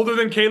 Yeah, older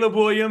than Caleb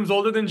Williams,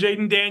 older than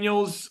Jaden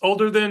Daniels,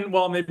 older than,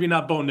 well, maybe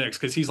not Bo Nix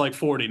because he's like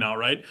 40 now,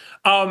 right?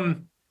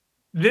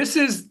 This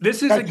is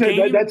a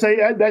game. That's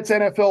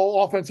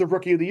NFL Offensive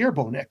Rookie of the Year,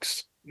 Bo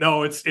Nix.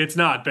 No, it's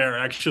not, Bear.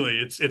 Actually,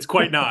 it's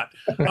quite not.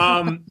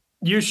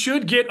 You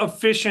should get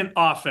efficient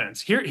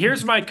offense.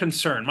 Here's my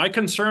concern. My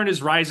concern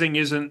is Rising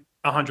isn't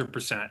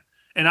 100%.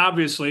 And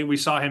obviously, we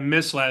saw him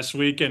miss last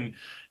week. And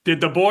did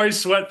the boys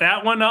sweat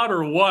that one out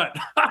or what?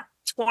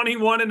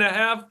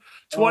 21.5,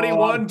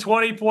 21,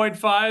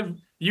 20.5.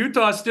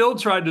 Utah still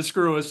tried to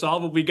screw us all,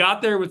 but we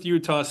got there with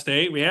Utah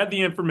State. We had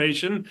the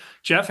information.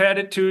 Geoff had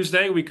it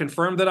Tuesday. We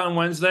confirmed it on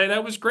Wednesday.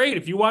 That was great.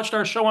 If you watched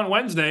our show on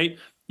Wednesday,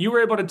 you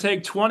were able to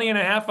take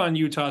 20.5 on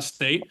Utah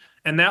State,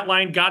 and that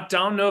line got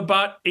down to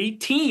about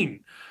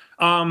 18.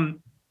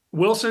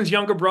 Wilson's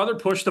younger brother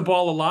pushed the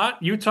ball a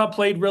lot. Utah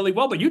played really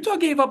well, but Utah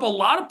gave up a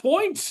lot of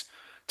points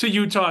to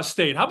Utah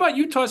State. How about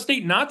Utah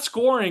State not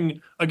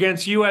scoring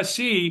against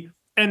USC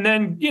and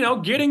then,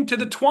 getting to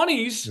the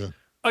 20s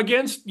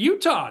against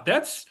Utah?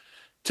 That's,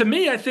 to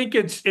me, I think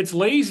it's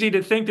lazy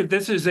to think that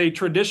this is a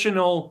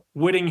traditional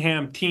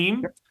Whittingham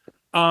team.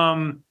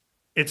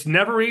 It's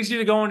never easy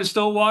to go into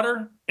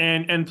Stillwater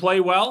and play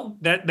well.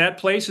 That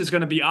place is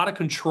going to be out of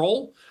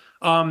control.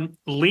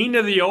 Lean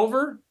to the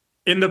over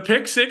in the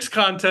pick six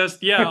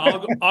contest. Yeah,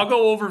 I'll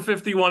go over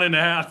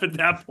 51.5 at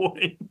that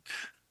point.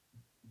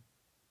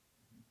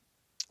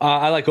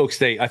 I like Oak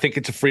State. I think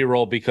it's a free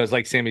roll because,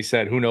 like Sammy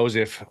said, who knows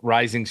if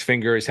Rising's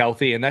finger is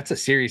healthy, and that's a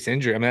serious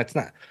injury. I mean, that's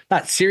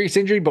not serious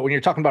injury, but when you're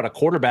talking about a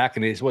quarterback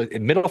and his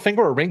middle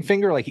finger or ring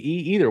finger, like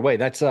either way,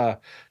 that's a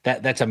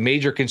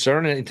major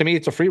concern. And to me,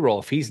 it's a free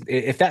roll.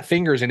 If that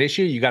finger is an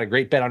issue, you got a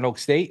great bet on Oak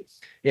State.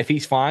 If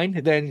he's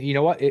fine, then you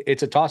know what?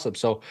 It's a toss up.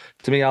 So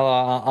to me,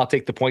 I'll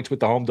take the points with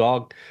the home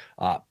dog.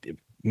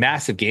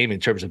 Massive game in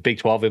terms of Big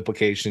 12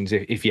 implications.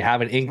 If you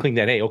have an inkling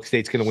that, hey, Oak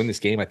State's going to win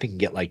this game, I think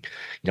you can get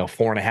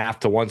 4.5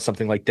 to 1,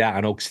 something like that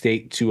on Oak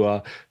State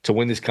to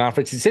win this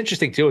conference. It's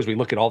interesting too, as we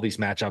look at all these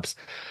matchups,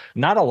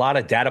 not a lot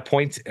of data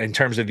points in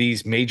terms of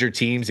these major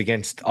teams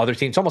against other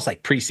teams. It's almost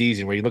like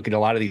preseason where you look at a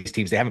lot of these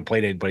teams, they haven't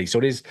played anybody.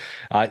 So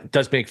it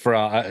does make for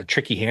a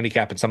tricky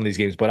handicap in some of these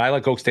games, but I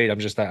like Oak State.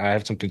 I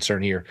have some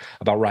concern here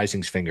about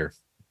Rising's finger.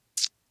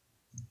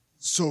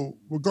 So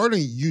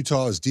regarding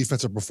Utah's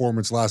defensive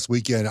performance last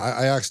weekend,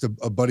 I asked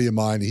a buddy of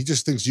mine. He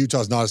just thinks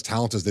Utah's not as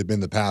talented as they've been in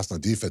the past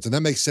on defense, and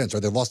that makes sense,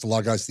 right? They've lost a lot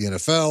of guys to the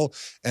NFL,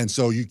 and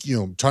so you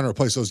trying to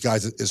replace those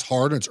guys is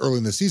hard, and it's early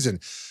in the season.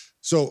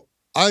 So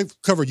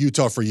I've covered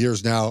Utah for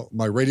years now.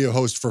 My radio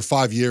host for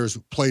 5 years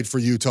played for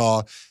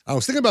Utah. I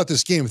was thinking about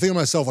this game, thinking to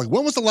myself,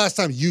 when was the last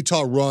time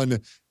Utah run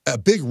a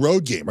big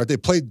road game? Right? They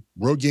played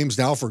road games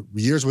now for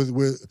years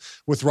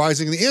with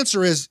Rising, and the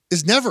answer is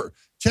never.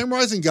 Cam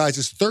Rising, guys,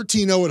 is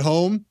 13-0 at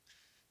home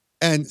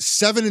and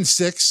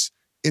 7-6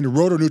 in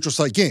road or neutral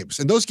site games.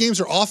 And those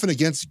games are often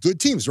against good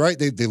teams, right?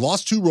 They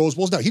lost 2 Rose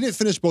Bowls. Now, he didn't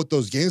finish both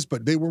those games,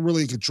 but they were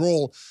really in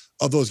control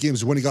of those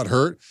games when he got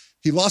hurt.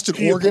 He lost at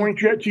Oregon.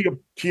 To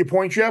your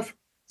point, Geoff,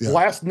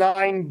 last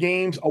 9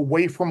 games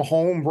away from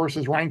home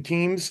versus ranked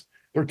teams,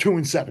 they're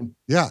 2-7.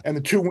 Yeah. And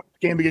the 2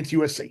 game against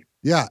USC.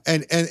 Yeah,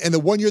 and the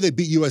one year they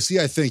beat USC,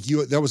 I think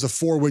that was a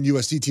 4-win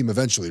USC team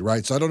eventually,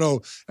 right? So I don't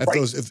know if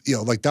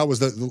that was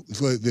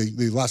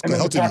the last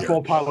Hilton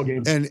year. Title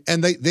game.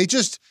 And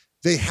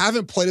they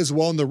haven't played as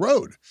well on the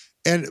road.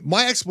 And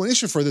my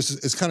explanation for this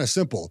is kind of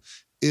simple: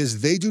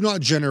 is they do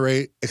not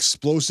generate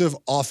explosive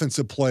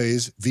offensive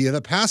plays via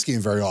the pass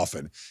game very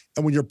often.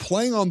 And when you're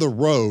playing on the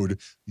road,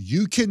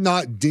 you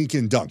cannot dink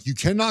and dunk. You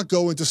cannot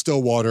go into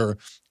Stillwater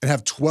and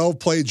have 12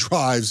 play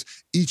drives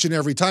each and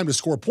every time to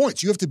score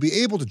points. You have to be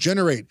able to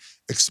generate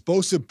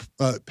explosive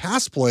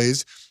pass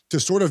plays to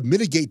sort of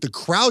mitigate the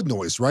crowd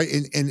noise, right?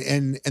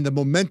 And the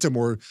momentum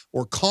or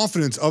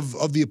confidence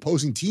of the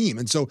opposing team.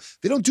 And so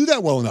they don't do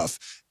that well enough.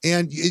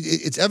 And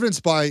it's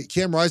evidenced by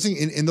Cam Rising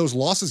in those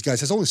losses,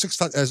 guys, has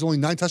only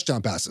 9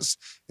 touchdown passes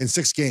in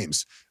 6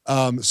 games.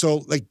 So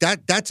like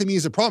that to me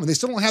is a problem. And they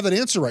still don't have that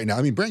answer right now.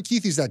 I mean, Brant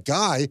Keithy's that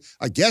guy,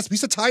 I guess, but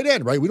he's a tight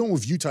end, right? We don't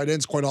view tight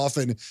ends quite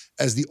often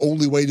as the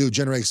only way to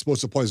generate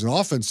explosive plays in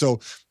offense. So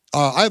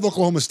I have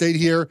Oklahoma State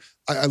here.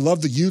 I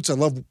love the Utes. I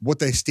love what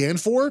they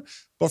stand for.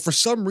 But for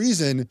some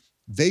reason,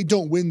 they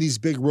don't win these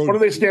big road, what do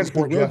they stand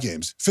for, road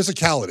games.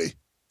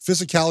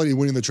 Physicality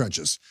winning the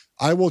trenches.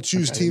 I will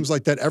choose teams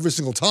like that every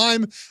single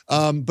time,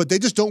 but they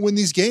just don't win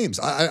these games.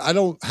 I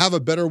don't have a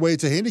better way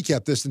to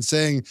handicap this than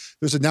saying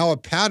there's now a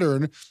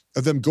pattern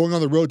of them going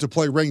on the road to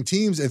play ranked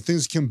teams and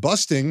things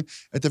combusting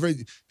at the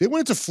very. They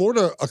went into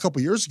Florida a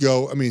couple years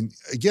ago. I mean,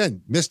 again,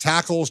 missed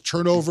tackles,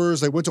 turnovers.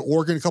 They went to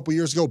Oregon a couple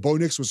years ago. Bo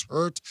Nix was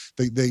hurt.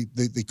 They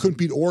couldn't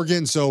beat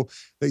Oregon, so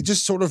they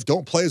just sort of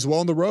don't play as well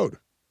on the road.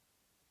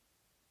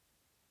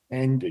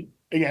 And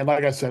again,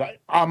 like I said,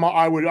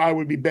 I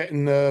would be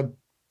betting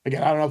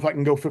again, I don't know if I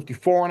can go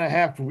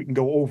 54.5, if we can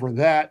go over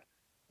that.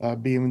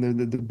 being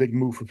the big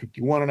move for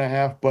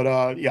 51.5.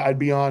 But yeah, I'd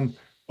be on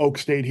Oak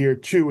State here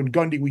too. And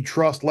Gundy, we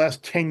trust.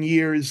 Last 10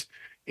 years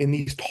in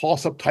these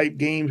toss-up type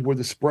games where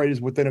the spread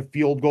is within a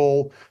field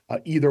goal,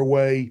 either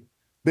way,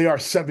 they are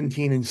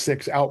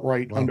 17-6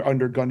 outright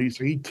under Gundy.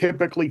 So he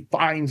typically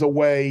finds a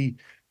way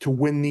to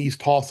win these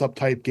toss-up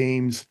type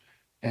games.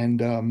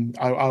 And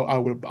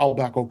I'll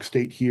back Oak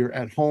State here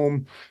at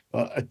home.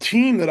 A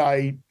team that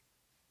I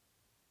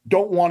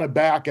don't want to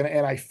back, and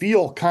I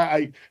feel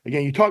again,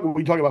 we talked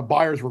about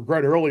buyer's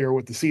regret earlier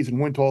with the season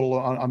win total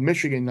on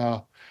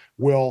Michigan.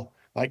 Will,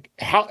 like,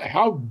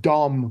 how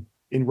dumb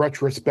in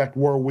retrospect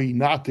were we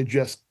not to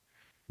just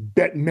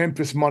bet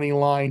Memphis money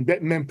line,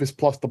 bet Memphis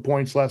plus the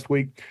points last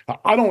week?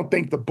 I don't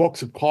think the books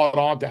have caught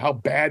on to how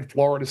bad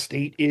Florida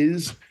State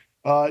is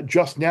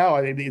just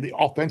now. They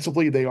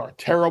offensively, they are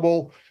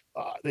terrible.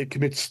 They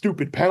commit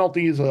stupid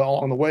penalties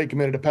along the way.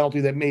 Committed a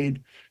penalty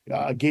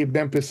that gave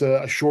Memphis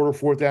a shorter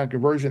fourth down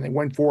conversion. They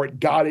went for it,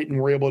 got it, and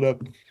were able to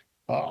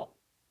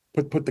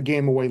put the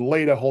game away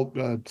later,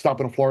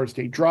 stopping a Florida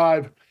State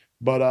drive.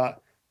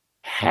 But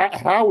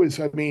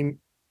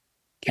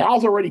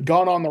Cal's already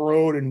gone on the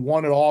road and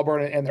won at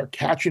Auburn, and they're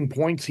catching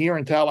points here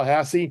in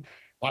Tallahassee.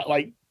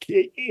 Like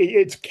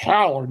it's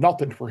Cal or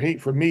nothing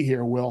for me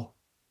here, Will.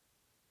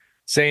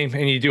 Same,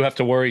 and you do have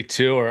to worry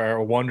too,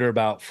 or wonder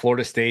about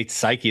Florida State's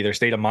psyche, their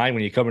state of mind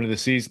when you come into the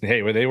season.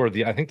 Hey, where they were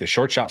I think the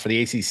short shot for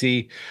the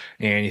ACC,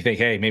 and you think,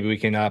 hey, maybe we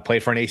can play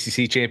for an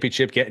ACC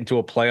championship, get into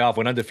a playoff.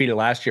 Went undefeated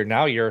last year.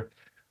 Now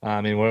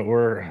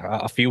we're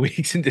a few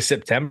weeks into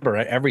September.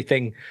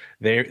 Everything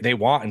they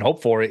want and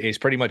hope for is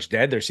pretty much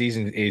dead. Their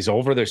season is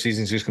over. Their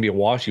season's just going to be a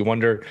wash. You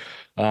wonder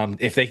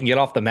if they can get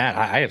off the mat.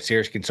 I have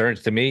serious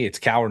concerns. To me, it's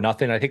Cal or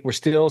nothing. I think we're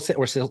still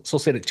sitting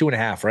at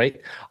 2.5,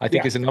 right? I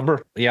think is a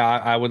number. Yeah,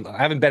 I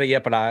haven't bet it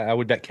yet, but I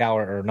would bet Cal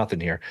or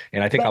nothing here,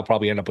 and I think I'll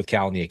probably end up with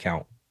Cal in the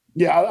account.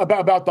 Yeah,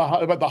 about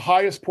the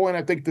highest point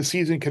I think the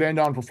season could end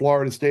on for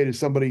Florida State is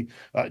somebody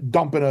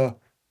dumping a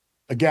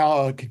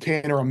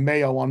container of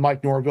mayo on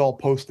Mike Norvell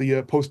post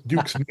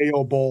Duke's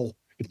Mayo Bowl.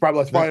 That's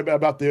probably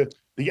about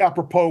the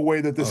apropos way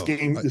that this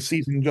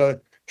season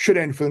should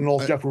end for the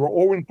Noles. Jeff, we were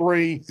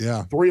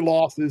 0-3, 3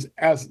 losses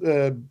as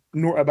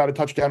about a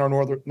touchdown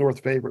or North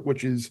favorite,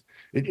 which is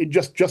it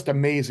just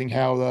amazing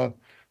how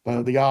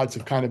the odds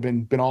have kind of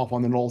been off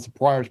on the Noles. The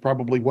Priors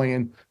probably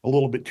weighing a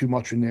little bit too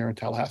much in there in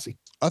Tallahassee.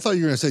 I thought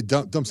you were going to say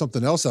dump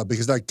something else out,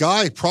 because that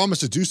guy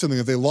promised to do something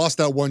if they lost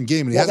that one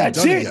game, and he hasn't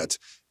done it yet.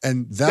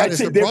 And that's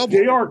the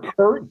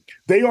problem.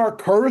 They are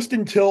cursed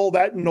until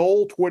that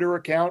Noel Twitter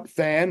account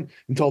fan,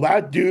 until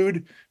that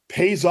dude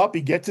pays up, he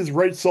gets his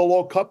red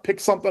Solo cup,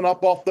 picks something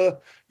up off the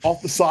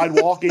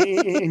sidewalk,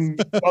 and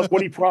does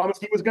what he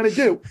promised he was going to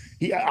do.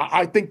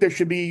 I think there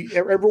should be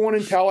everyone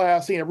in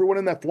Tallahassee, everyone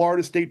in that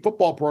Florida State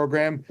football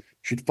program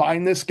should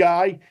find this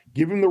guy,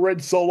 give him the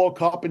red Solo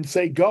cup, and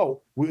say,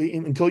 "Go."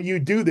 Until you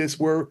do this,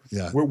 we're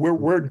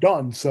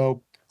done.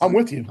 So I'm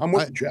with you. I'm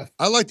with you, Jeff.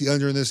 I like the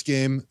under in this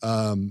game.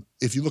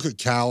 If you look at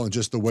Cal and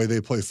just the way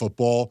they play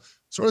football,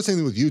 sort of the same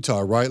thing with Utah,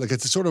 right? Like,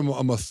 it's a sort of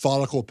a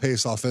methodical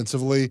pace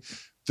offensively.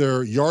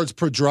 Their yards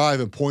per drive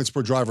and points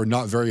per drive are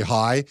not very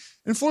high.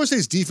 And Florida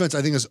State's defense,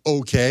 I think, is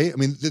okay. I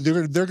mean,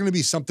 they're going to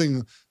be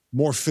something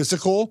more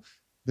physical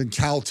than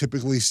Cal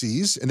typically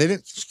sees. And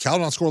Cal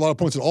did not score a lot of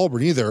points at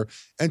Auburn either.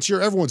 And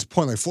to everyone's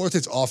point, like, Florida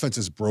State's offense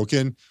is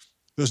broken.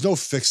 There's no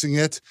fixing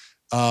it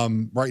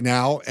right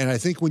now. And I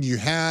think when you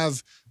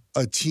have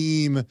a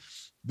team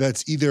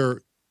that's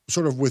either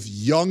sort of with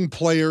young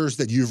players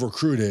that you've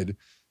recruited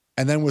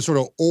and then with sort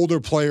of older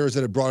players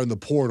that have brought in the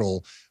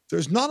portal,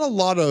 there's not a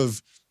lot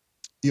of,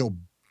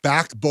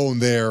 backbone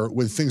there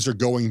when things are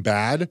going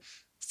bad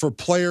for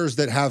players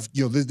that have,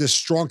 this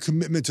strong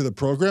commitment to the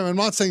program. I'm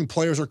not saying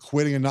players are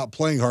quitting and not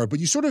playing hard, but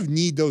you sort of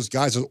need those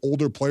guys, as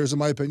older players, in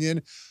my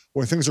opinion,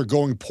 when things are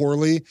going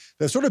poorly,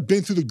 that have sort of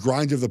been through the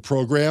grind of the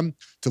program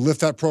to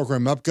lift that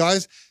program up,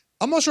 guys.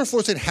 I'm not sure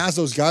Florida State has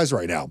those guys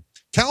right now.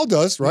 Cal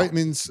does, right? I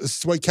mean, it's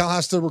the way Cal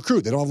has to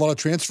recruit. They don't have a lot of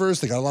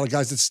transfers. They got a lot of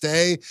guys that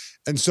stay.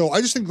 And so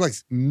I just think, like,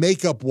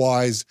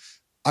 makeup-wise,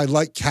 I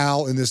like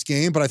Cal in this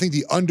game, but I think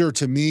the under,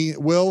 to me,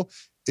 Will,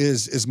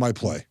 is my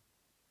play.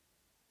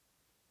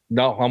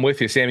 No, I'm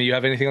with you. Sammy, you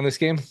have anything on this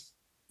game?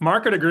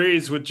 Market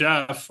agrees with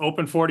Jeff.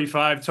 Open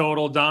 45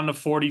 total, down to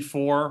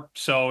 44.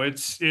 So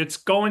it's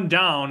going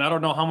down. I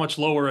don't know how much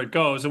lower it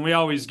goes. And we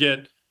always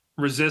get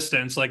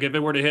resistance. Like, if it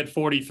were to hit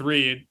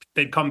 43,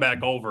 they'd come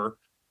back over.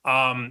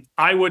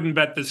 I wouldn't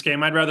bet this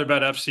game. I'd rather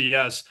bet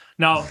FCS.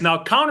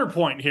 Now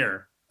counterpoint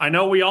here. I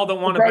know we all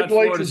don't want to bet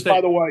Florida State. By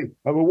the way.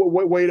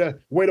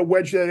 Way to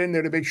wedge that in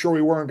there to make sure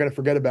we weren't going to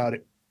forget about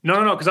it.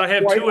 No, because I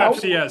have two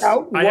FCS.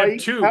 I have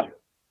two.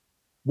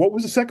 What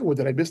was the second one?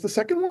 Did I miss the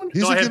second one?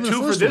 No, I have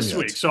two for this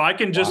week, so I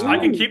can I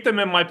can keep them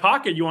in my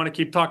pocket. You want to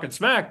keep talking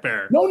smack,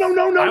 Bear? No. I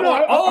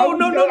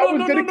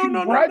was going to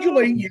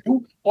congratulate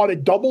you on a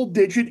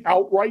double-digit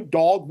outright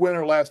dog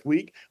winner last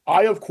week.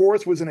 I, of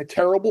course, was in a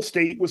terrible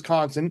state,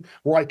 Wisconsin,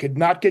 where I could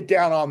not get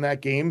down on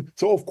that game.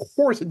 So, of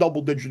course, a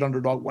double-digit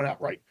underdog went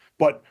outright.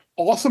 But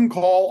awesome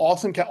call,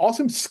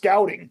 awesome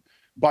scouting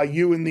by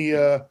you and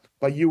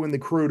the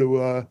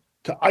crew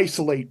to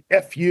isolate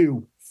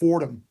FU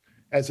Fordham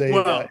as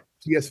a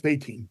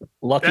CSB team.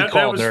 Lucky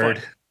call, nerd.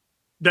 Fun.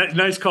 That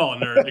nice call,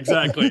 nerd.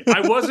 Exactly.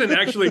 I wasn't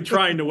actually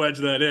trying to wedge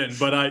that in,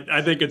 but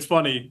I think it's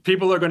funny.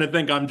 People are going to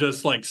think I'm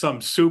just like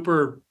some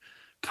super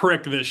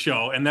prick this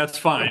show, and that's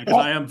fine because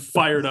I am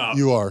fired up.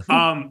 You are.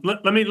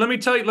 Let me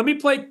tell you. Let me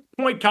play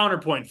point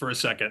counterpoint for a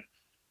second.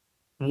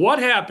 What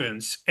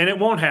happens? And it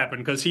won't happen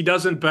because he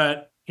doesn't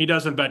bet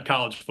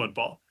college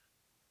football.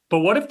 But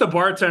what if the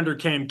bartender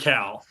came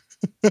Cal?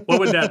 What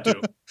would that do?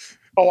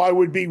 Oh, I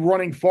would be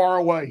running far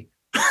away.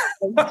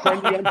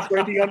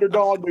 Trendy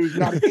underdog. There's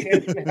not a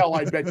chance in hell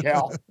I'd bet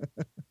Cal.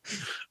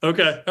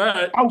 Okay, all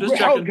right.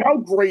 How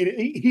great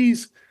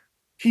he's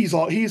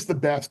the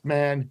best,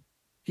 man.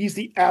 He's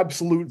the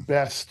absolute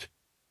best.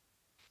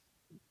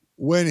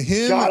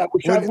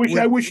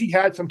 I wish he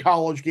had some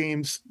college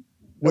games.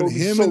 When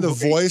him and the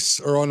voice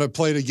are on a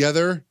play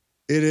together,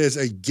 it is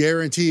a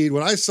guaranteed.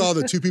 When I saw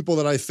the two people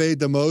that I fade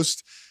the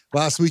most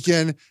last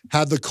weekend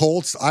had the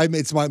Colts,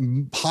 it's my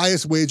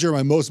highest wager,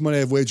 my most money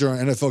I've wagered on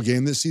an NFL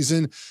game this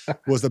season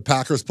was the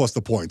Packers plus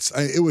the points.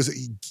 It was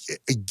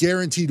a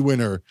guaranteed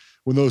winner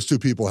when those two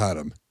people had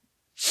him.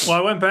 Well,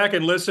 I went back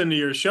and listened to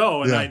your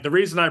show, and the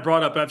reason I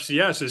brought up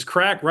FCS is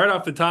Crack right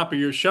off the top of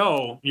your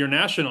show, your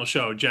national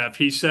show, Geoff.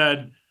 He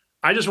said,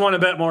 "I just want to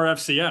bet more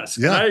FCS."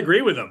 Yeah. And I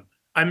agree with him.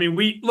 I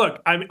mean,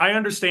 I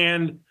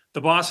understand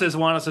the bosses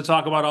want us to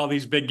talk about all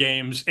these big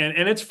games,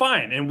 and it's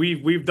fine. And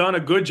we've done a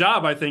good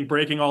job, I think,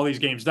 breaking all these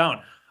games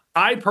down.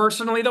 I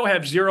personally, though,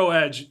 have zero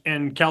edge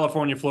in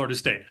California, Florida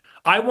State.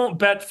 I won't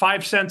bet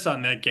 5 cents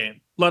on that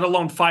game, let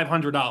alone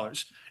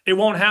 $500. It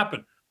won't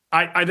happen.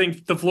 I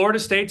think the Florida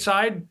State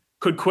side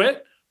could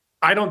quit.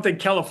 I don't think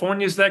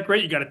California is that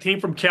great. You got a team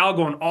from Cal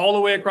going all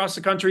the way across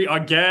the country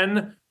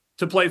again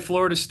to play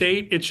Florida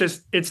State. It's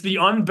the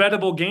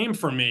unbettable game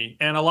for me.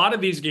 And a lot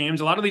of these games,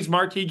 a lot of these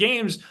marquee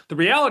games, the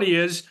reality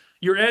is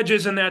your edge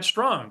isn't that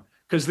strong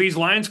because these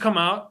lines come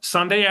out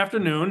Sunday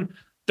afternoon.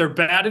 They're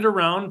batted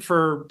around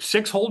for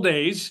 6 whole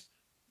days.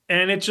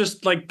 And it's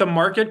just like the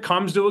market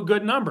comes to a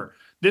good number.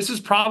 This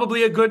is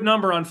probably a good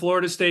number on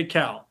Florida State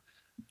Cal.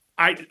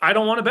 I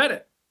don't want to bet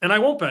it, and I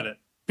won't bet it,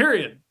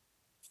 period.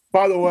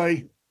 By the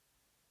way,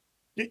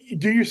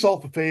 do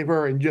yourself a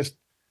favor and just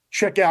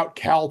check out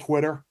Cal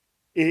Twitter.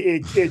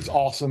 It's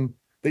awesome.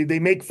 They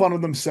make fun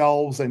of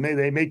themselves and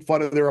they make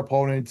fun of their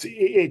opponents.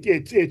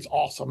 It's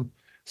awesome.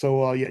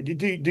 So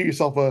do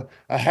yourself a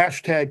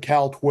hashtag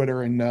Cal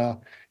Twitter and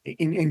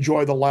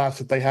enjoy the laughs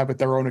that they have at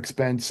their own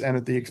expense and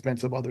at the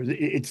expense of others.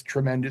 It's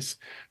tremendous.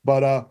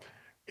 But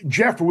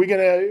Geoff, are we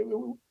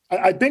gonna?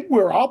 I think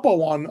we're up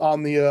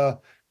on the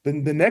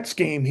next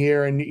game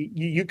here, and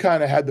you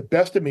kind of had the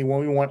best of me when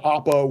we went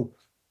Oppo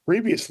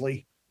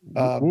previously.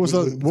 What was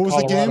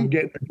the game?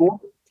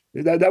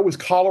 That was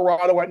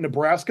Colorado at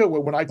Nebraska.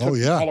 When I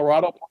took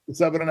Colorado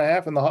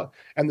 7.5,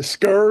 and the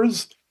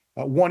Skurs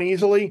won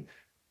easily.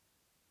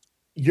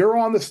 You're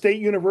on the State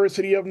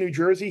University of New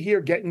Jersey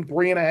here, getting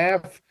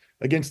 3.5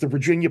 against the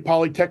Virginia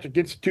Polytechnic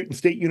Institute and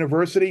State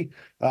University.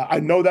 I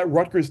know that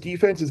Rutgers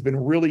defense has been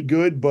really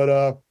good,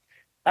 but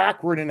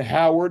Akron and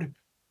Howard.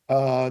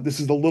 This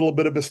is a little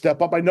bit of a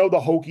step up. I know the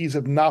Hokies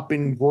have not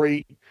been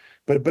great,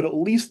 but at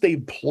least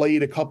they've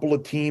played a couple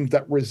of teams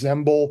that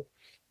resemble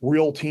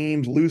real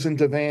teams, losing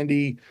to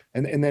Vandy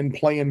and then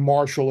playing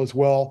Marshall as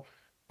well.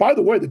 By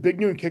the way, the big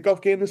noon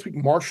kickoff game this week,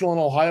 Marshall and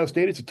Ohio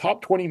State, it's a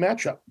top 20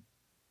 matchup.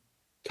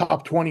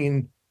 Top 20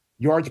 in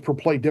yards per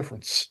play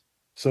difference.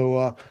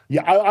 So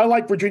I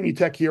like Virginia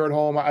Tech here at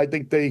home. I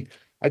think they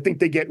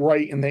get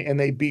right and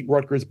they beat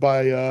Rutgers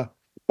by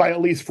at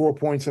least 4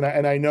 points, and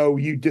I know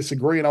you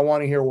disagree, and I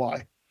want to hear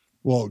why.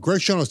 Well, Greg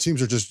Schiano's teams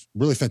are just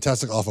really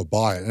fantastic off a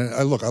bye. And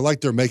I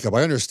like their makeup.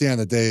 I understand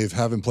that they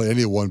haven't played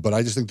anyone, but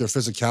I just think their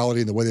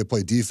physicality and the way they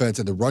play defense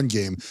and the run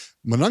game.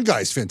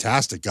 Monungai is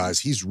fantastic, guys.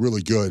 He's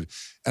really good.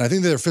 And I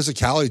think that their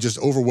physicality just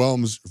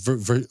overwhelms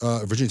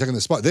Virginia Tech in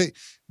the spot.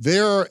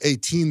 They're a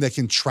team that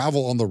can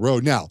travel on the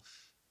road. Now,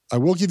 I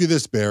will give you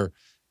this, Bear.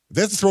 If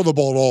they have to throw the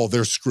ball at all,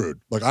 they're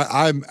screwed. Like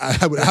I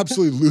would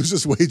absolutely lose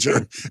this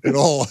wager at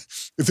all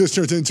if this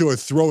turns into a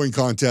throwing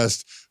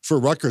contest for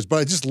Rutgers. But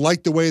I just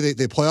like the way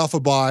they play off a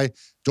bye.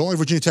 Don't like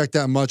Virginia Tech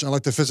that much. I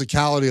like the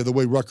physicality of the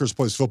way Rutgers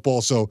plays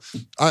football. So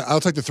I'll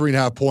take the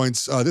 3.5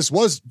 points. This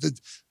was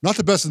not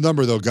the best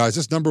number though, guys.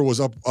 This number was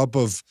up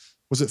of,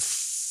 was it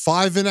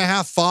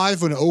 5.5,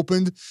 5 when it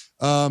opened?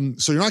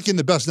 So you're not getting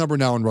the best number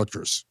now in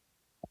Rutgers.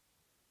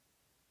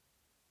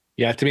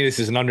 Yeah, to me, this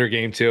is an under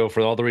game, too,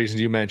 for all the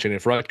reasons you mentioned.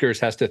 If Rutgers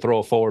has to throw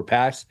a forward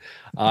pass,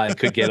 it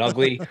could get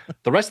ugly.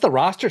 The rest of the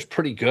roster is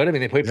pretty good. I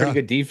mean, they play pretty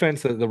good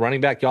defense. The running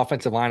back, the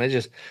offensive line, it's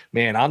just,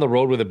 man, on the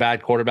road with a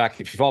bad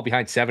quarterback, if you fall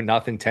behind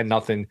 7-0,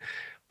 10-0,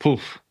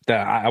 poof,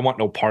 I want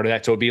no part of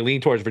that. So it'd be a lean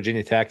towards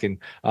Virginia Tech, and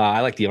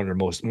I like the under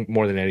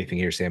more than anything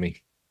here, Sammy.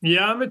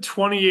 Yeah, I'm at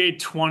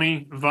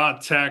 28-20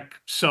 Vought Tech.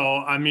 So,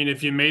 I mean,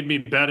 if you made me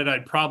bet it,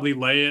 I'd probably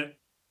lay it.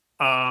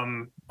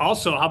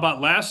 Also, how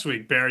about last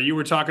week, Bear? You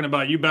were talking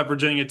about you bet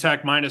Virginia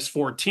Tech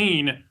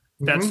 -14.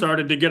 that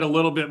started to get a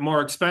little bit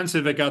more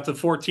expensive. It got to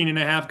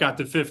 14.5, got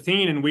to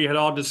 15, and we had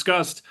all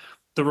discussed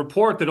the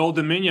report that Old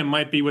Dominion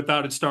might be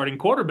without its starting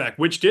quarterback,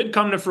 which did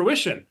come to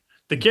fruition.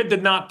 The kid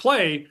did not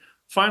play.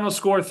 Final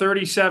score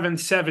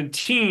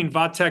 37-17.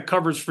 Vatek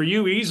covers for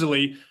you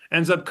easily,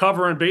 ends up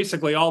covering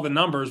basically all the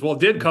numbers. Well,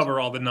 did cover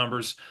all the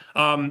numbers.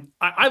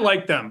 I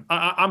like them.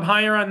 I'm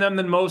higher on them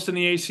than most in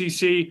the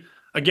ACC.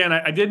 Again,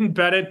 I didn't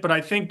bet it, but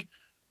I think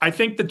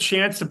the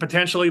chance to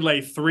potentially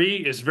lay 3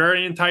 is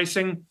very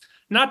enticing.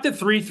 Not that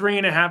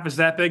 3.5 is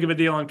that big of a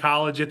deal in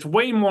college. It's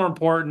way more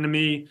important to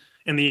me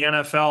in the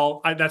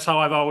NFL. That's how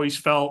I've always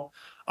felt.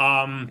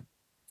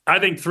 I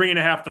think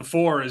 3.5 to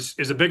 4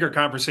 is a bigger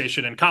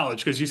conversation in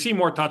college because you see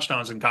more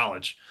touchdowns in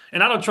college,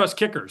 and I don't trust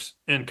kickers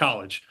in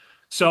college.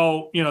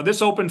 So,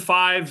 this opened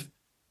 5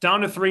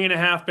 down to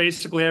 3.5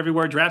 basically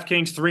everywhere.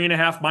 DraftKings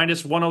 3.5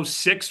 minus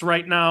 106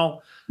 right now.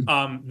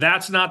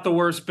 That's not the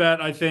worst bet,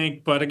 I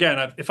think. But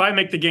again, if I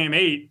make the game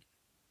 8,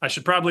 I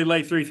should probably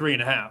lay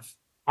 3.5.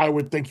 I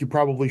would think you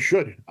probably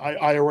should.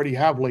 I already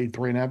have laid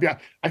 3.5. Yeah,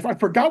 I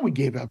forgot we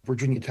gave out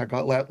Virginia Tech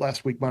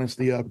last week minus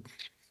the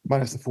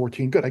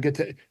 14. Good. I get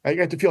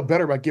to feel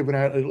better about giving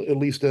out at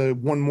least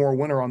one more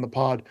winner on the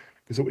pod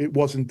because it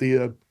wasn't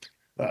the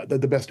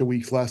best of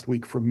weeks last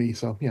week for me.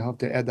 So I'll have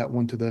to add that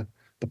one to the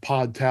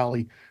pod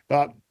tally.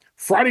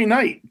 Friday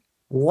night,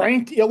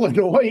 ranked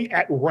Illinois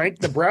at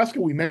ranked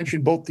Nebraska. We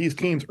mentioned both these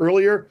teams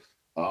earlier.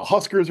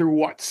 Huskers are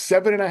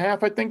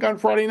 7.5, I think, on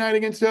Friday night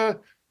against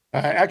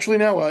actually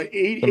now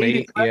 8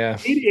 at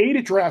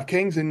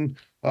DraftKings, and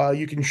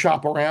you can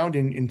shop around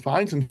and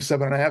find some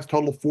 7.5s,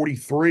 total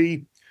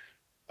 43.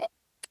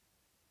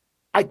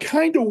 I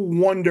kind of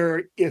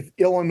wonder if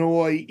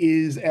Illinois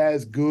is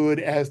as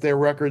good as their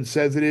record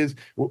says it is.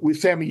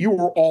 Sammy, you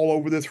were all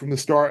over this from the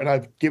start, and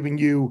I've given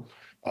you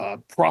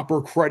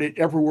proper credit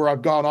everywhere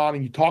I've gone on,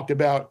 and you talked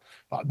about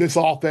this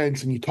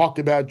offense, and you talked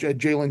about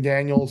Jalen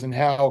Daniels and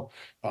how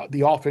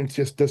the offense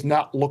just does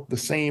not look the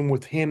same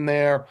with him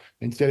there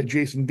instead of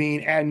Jason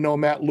Bean and no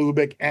Matt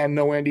Lubick and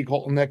no Andy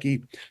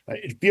Koltonecki.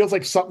 It feels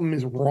like something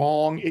is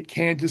wrong at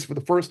Kansas for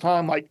the first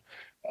time.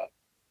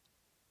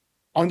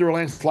 Under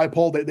Lance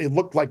Leipold, they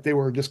looked like they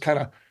were just kind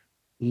of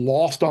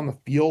lost on the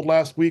field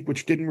last week,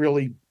 which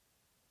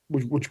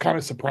kind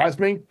of surprised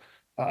me.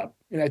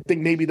 And I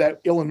think maybe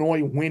that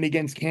Illinois win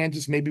against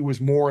Kansas maybe was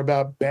more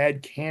about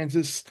bad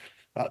Kansas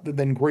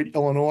than great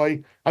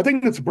Illinois. I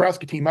think the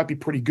Nebraska team might be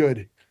pretty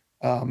good.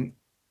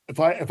 If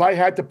I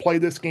had to play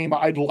this game,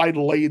 I'd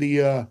lay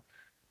the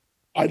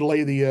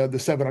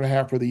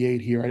 7.5 or the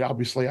 8 here.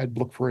 I'd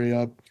look for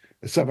a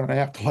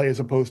 7.5 to lay as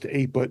opposed to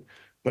 8, but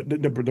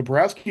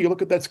Nebraska, you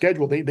look at that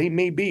schedule, they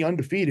may be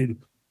undefeated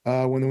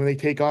when they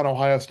take on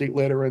Ohio State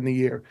later in the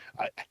year.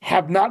 I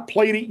have not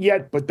played it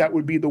yet, but that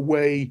would be the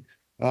way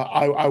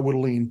I would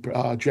lean,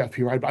 Geoff,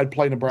 here. I'd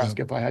play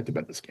Nebraska if I had to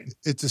bet this game.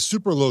 It's a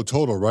super low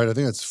total, right? I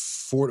think it was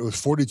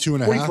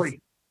 42.5.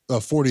 43.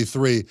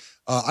 43.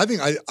 I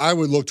think I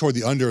would look toward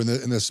the under in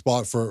this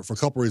spot for a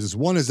couple reasons.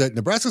 One is that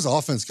Nebraska's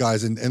offense,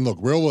 guys, and look,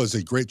 Raiola is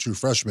a great true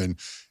freshman.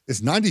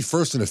 It's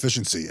 91st in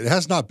efficiency. It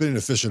has not been an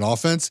efficient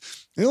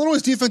offense. And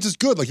Illinois' defense is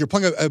good. Like, you're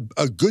playing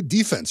a good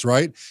defense,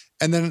 right?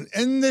 And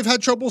they've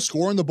had trouble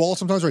scoring the ball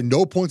sometimes, right?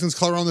 No points in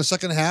color on the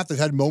second half. They've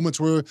had moments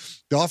where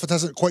the offense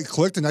hasn't quite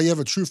clicked, and now you have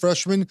a true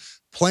freshman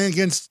playing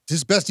against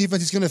his best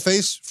defense he's going to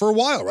face for a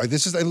while, right?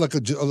 This is like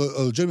a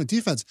legitimate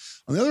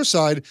defense. On the other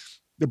side,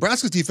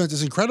 Nebraska's defense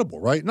is incredible,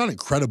 right? Not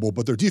incredible,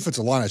 but their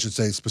defensive line, I should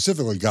say,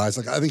 specifically, guys.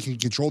 Like, I think you can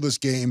control this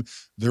game.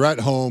 They're at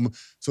home.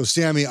 So,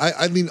 Sammy,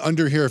 I'd lean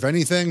under here, if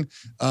anything.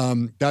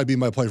 That'd be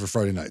my play for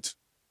Friday night.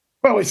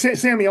 Well,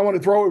 Sammy, I want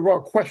to throw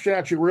a question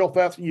at you real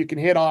fast that you can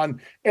hit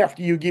on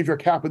after you give your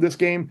cap of this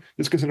game,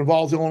 just because it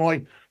involves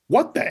Illinois.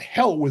 What the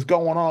hell was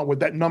going on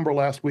with that number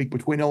last week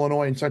between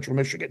Illinois and Central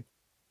Michigan?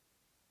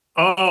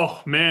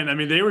 Oh, man. I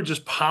mean, they were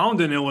just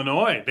pounding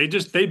Illinois.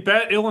 They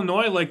bet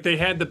Illinois like they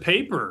had the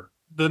paper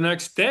the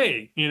next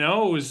day. It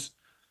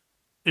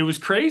was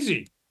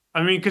crazy.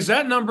 I mean, because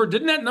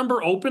didn't that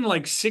number open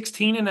like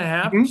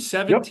 16.5,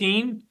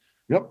 17?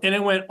 Yep. And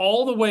it went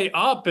all the way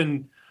up.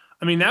 And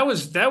I mean, that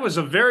was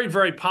a very,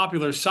 very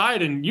popular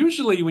side. And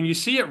usually when you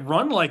see it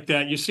run like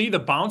that, you see the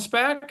bounce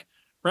back,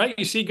 right?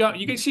 You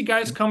can see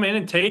guys come in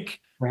and take,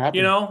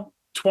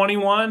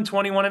 21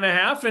 and a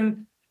half.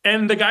 And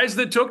the guys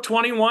that took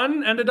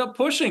 21 ended up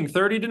pushing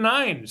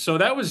 30-9. So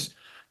that was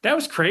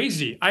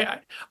crazy.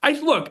 I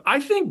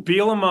think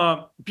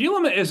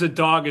Bielema as a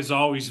dog is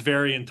always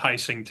very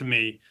enticing to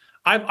me.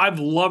 I've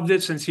loved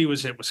it since he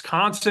was at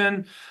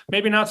Wisconsin.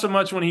 Maybe not so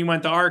much when he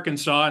went to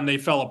Arkansas and they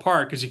fell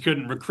apart because he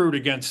couldn't recruit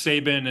against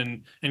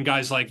Saban and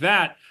guys like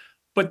that.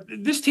 But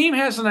this team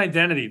has an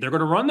identity. They're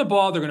going to run the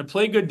ball. They're going to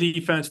play good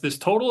defense. This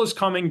total is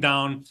coming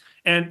down.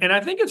 And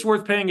I think it's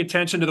worth paying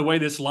attention to the way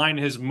this line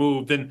has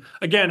moved. And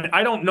again,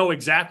 I don't know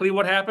exactly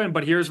what happened,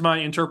 but here's my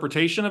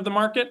interpretation of the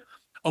market.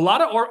 A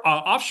lot of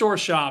offshore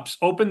shops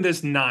opened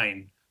this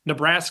 9,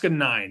 Nebraska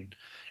 9,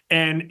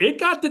 and it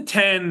got to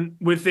 10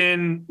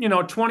 within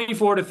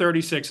 24 to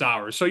 36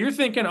 hours. So you're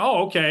thinking,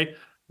 oh, okay,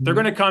 they're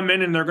going to come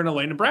in and they're going to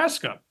lay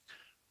Nebraska.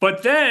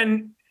 But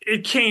then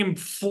it came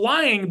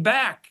flying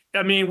back.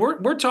 I mean,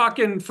 we're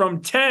talking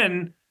from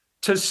 10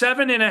 to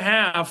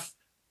 7.5,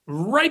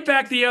 right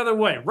back the other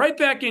way, right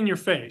back in your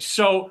face.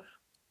 So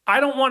I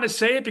don't want to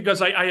say it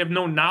because I have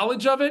no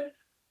knowledge of it,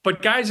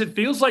 but guys, it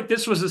feels like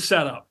this was a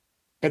setup.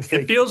 It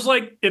feels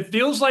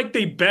like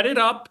they bet it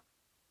up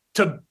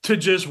to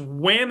just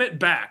wham it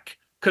back.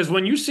 Because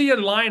when you see a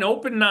line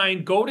open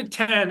 9, go to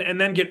 10,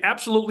 and then get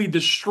absolutely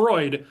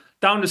destroyed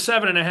down to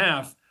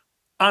 7.5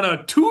 on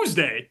a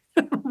Tuesday,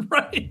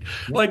 right?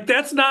 Like,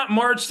 that's not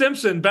Marge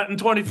Simpson betting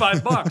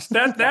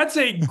 $25. That's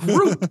a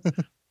group.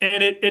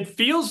 And it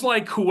feels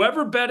like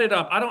whoever bet it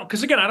up,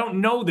 because again, I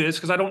don't know this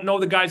because I don't know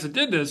the guys that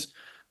did this,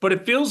 but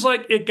it feels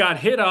like it got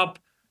hit up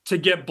to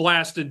get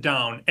blasted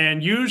down.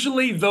 And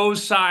usually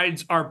those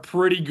sides are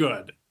pretty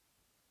good.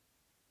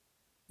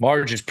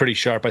 Marge is pretty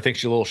sharp. I think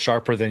she's a little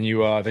sharper than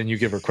you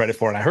give her credit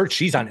for. And I heard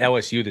she's on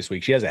LSU this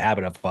week. She has a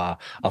habit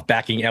of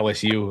backing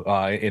LSU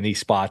in these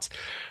spots.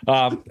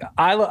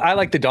 I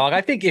like the dog.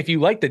 I think if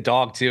you like the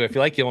dog too, if you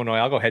like Illinois,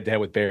 I'll go head to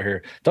head with Bear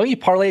here. Don't you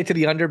parlay it to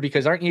the under,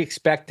 because aren't you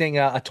expecting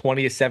a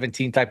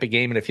 20-17 type of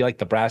game? And if you like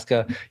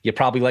Nebraska, you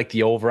probably like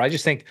the over. I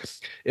just think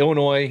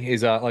Illinois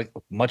is like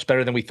much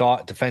better than we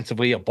thought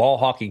defensively. A ball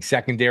hawking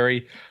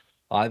secondary.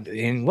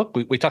 And look,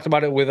 we talked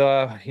about it with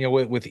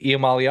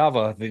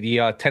Iamaleava,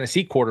 the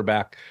Tennessee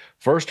quarterback.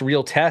 First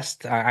real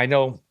test. I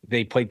know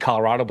they played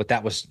Colorado, but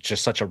that was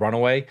just such a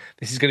runaway.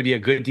 This is going to be a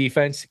good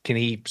defense. Can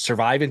he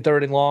survive in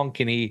 3rd and long?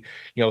 Can he,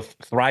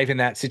 thrive in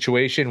that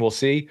situation? We'll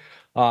see.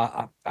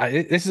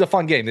 This is a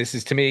fun game. This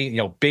is, to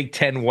me, Big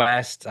Ten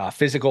West,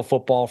 physical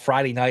football,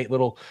 Friday night,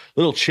 little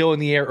chill in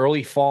the air,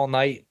 early fall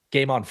night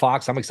game on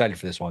Fox. I'm excited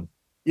for this one.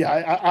 Yeah,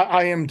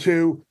 I am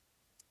too.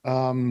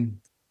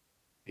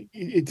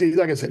 It's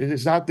like I said,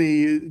 it's not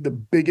the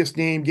biggest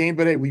name game,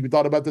 but hey, we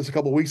thought about this a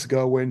couple of weeks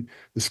ago when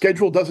the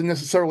schedule doesn't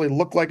necessarily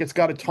look like it's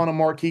got a ton of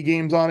marquee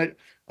games on it.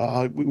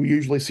 We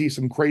usually see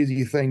some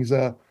crazy things.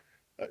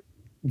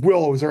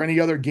 Will, is there any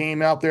other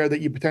game out there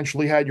that you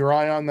potentially had your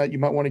eye on that you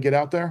might want to get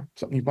out there?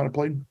 Something you might have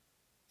played?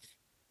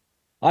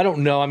 I don't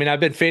know. I mean, I've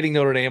been fading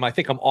Notre Dame. I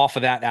think I'm off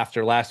of that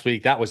after last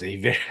week. That was a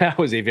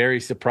very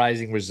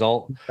surprising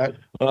result.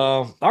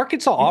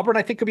 Arkansas Auburn,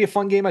 I think, could be a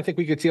fun game. I think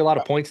we could see a lot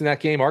of points in that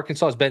game.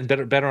 Arkansas has been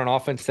better on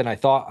offense than I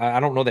thought.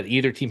 I don't know that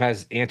either team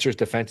has answers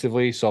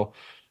defensively. So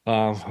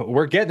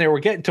we're getting there. We're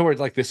getting towards,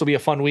 like, this will be a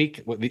fun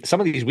week.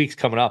 Some of these weeks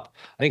coming up,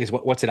 I think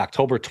what's it?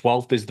 October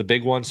 12th is the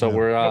big one. So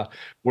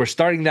we're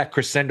starting that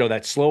crescendo,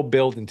 that slow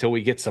build until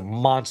we get some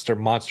monster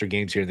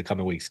games here in the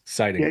coming weeks.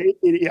 Exciting.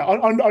 Yeah,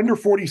 under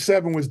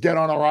 47 was dead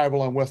on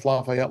arrival on West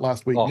Lafayette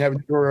last week.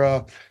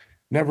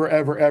 Never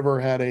ever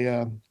had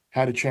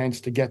a chance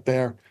to get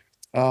there.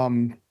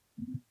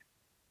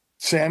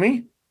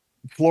 Sammy,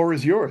 floor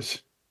is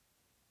yours.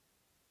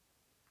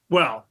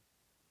 Well,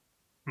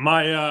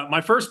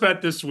 my first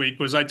bet this week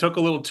was I took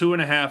a little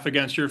 2.5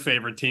 against your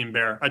favorite team,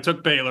 Bear. I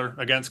took Baylor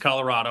against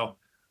Colorado.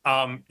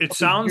 It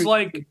sounds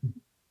like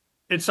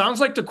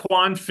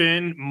DeQuan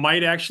Finn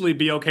might actually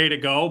be okay to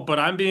go, but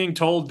I'm being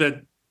told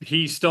that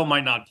he still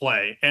might not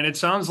play. And it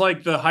sounds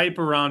like the hype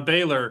around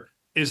Baylor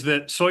is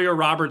that Sawyer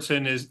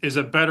Robertson is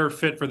a better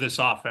fit for this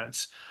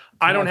offense.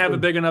 I don't have a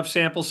big enough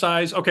sample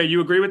size. Okay,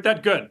 you agree with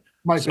that? Good.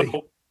 Might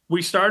be.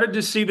 We started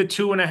to see the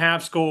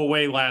 2.5s go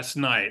away last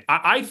night.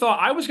 I thought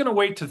I was going to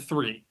wait to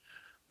 3,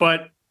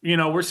 but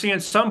we're seeing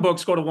some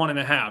books go to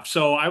 1.5.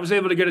 So I was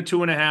able to get a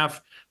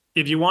 2.5.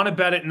 If you want to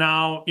bet it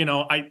now,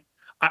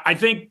 I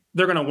think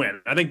they're going to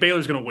win. I think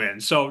Baylor's going to win.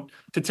 So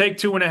to take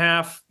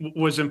 2.5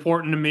 was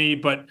important to me,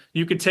 but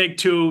you could take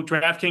 2.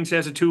 DraftKings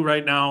has a 2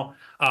 right now.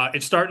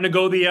 It's starting to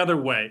go the other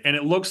way, and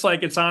it looks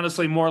like it's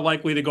honestly more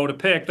likely to go to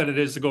pick than it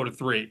is to go to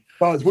 3.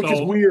 Which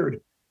is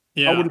weird.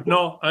 Yeah,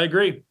 I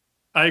agree.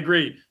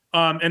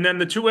 And then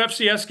the 2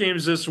 FCS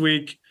games this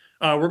week,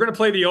 we're going to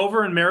play the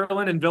over in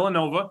Maryland and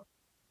Villanova.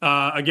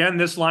 Again,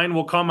 this line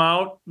will come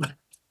out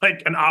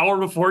like an hour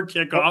before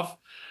kickoff.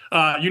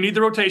 You need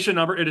the rotation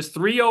number. It is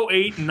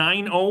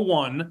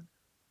 308-901.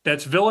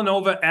 That's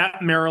Villanova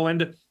at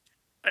Maryland.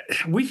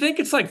 We think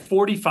it's like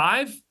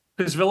 45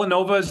 because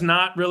Villanova is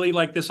not really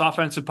like this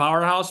offensive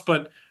powerhouse,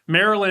 but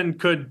Maryland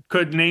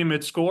could name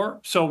its score.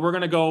 So we're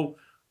going to go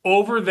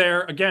over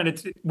there. Again,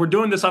 we're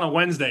doing this on a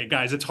Wednesday,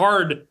 guys. It's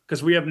hard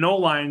because we have no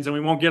lines and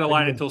we won't get a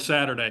line until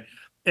Saturday.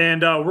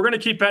 And we're going to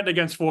keep betting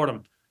against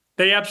Fordham.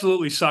 They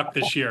absolutely suck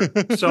this year.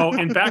 So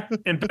in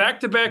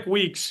back-to-back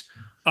weeks,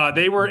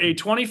 they were a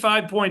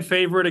 25-point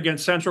favorite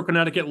against Central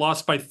Connecticut,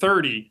 lost by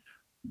 30.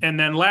 And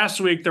then last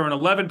week, they're an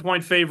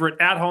 11-point favorite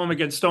at home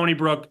against Stony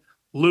Brook,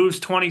 lose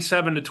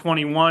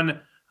 27-21.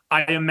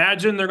 I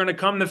imagine they're going to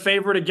come the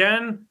favorite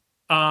again.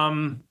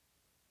 And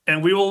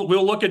we'll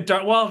look at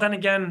well, then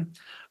again,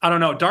 I don't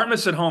know.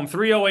 Dartmouth's at home,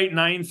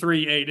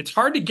 308-938. It's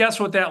hard to guess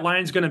what that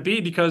line's going to be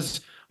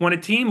because when a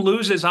team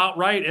loses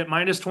outright at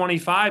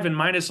 -25 and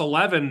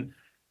 -11,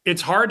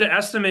 it's hard to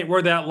estimate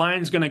where that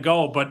line's going to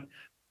go. But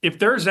if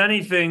there's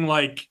anything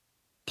like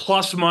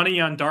plus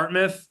money on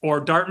Dartmouth or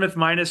Dartmouth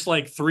minus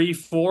like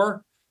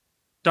 3-4,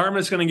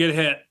 Dartmouth's going to get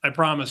hit. I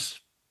promise.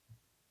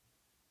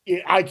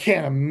 I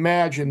can't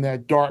imagine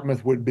that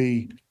Dartmouth would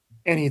be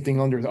anything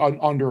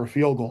under a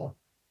field goal.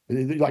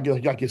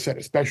 Like you said,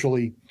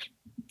 especially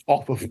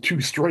off of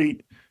two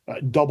straight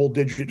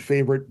double-digit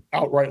favorite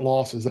outright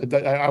losses.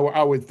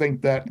 I would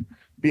think that,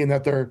 being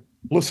that they're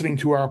listening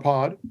to our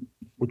pod,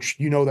 which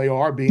they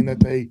are, being that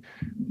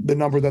the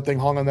number that they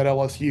hung on that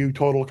LSU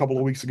total a couple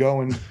of weeks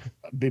ago, and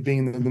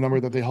being the number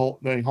that they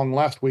hung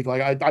last week,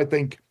 like I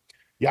think,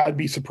 I'd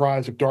be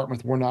surprised if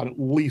Dartmouth were not at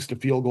least a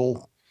field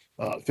goal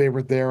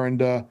favorite there.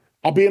 And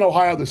I'll be in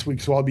Ohio this week,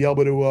 so I'll be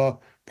able to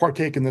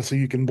partake in this. So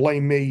you can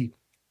blame me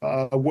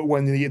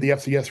when the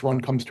FCS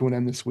run comes to an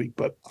end this week.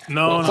 But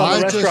no, what's on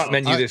the restaurant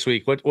menu this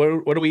week? What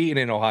are we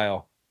eating in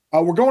Ohio?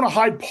 We're going to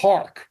Hyde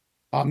Park.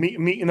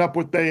 Meeting up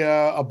with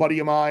a buddy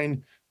of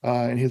mine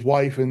and his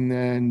wife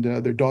and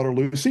their daughter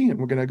Lucy, and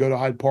we're going to go to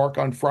Hyde Park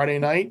on Friday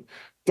night.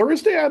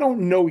 Thursday, I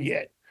don't know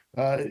yet.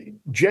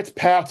 Jets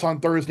Pats on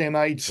Thursday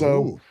night,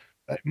 so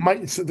it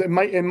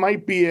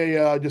might be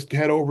a just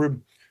head over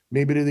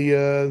maybe to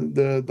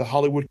the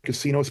Hollywood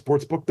Casino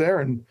Sportsbook there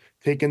and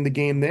take in the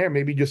game there.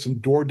 Maybe just some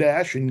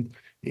DoorDash and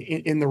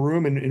in the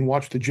room and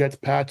watch the Jets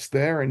Pats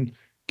there and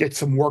get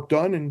some work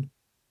done.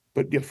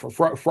 But yeah,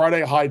 for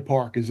Friday, Hyde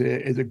Park is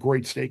a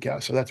great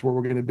steakhouse, so that's where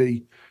we're going to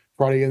be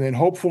Friday, and then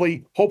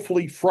hopefully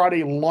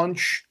Friday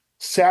lunch,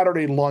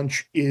 Saturday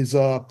lunch is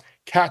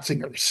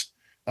Katzinger's,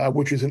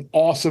 which is an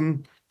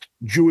awesome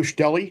Jewish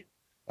deli.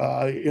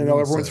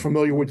 Everyone's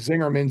familiar with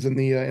Zingerman's in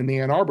the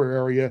Ann Arbor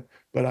area,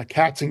 but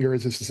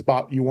Katzinger's is the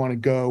spot you want to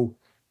go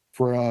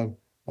for a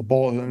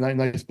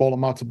nice bowl of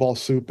matzo ball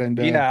soup. And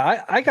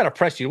I gotta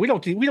press you. We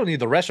don't need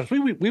the restaurants.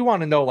 We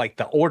want to know, like,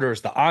 the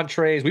orders, the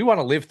entrees. We want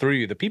to live through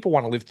you. The people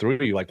want to live through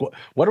you. Like,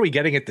 what are we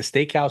getting at the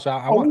steakhouse?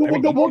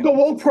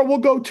 We'll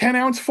go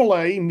 10-ounce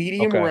filet,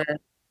 medium rare.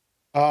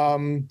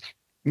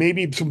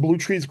 Maybe some Blue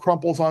Trees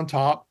crumples on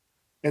top,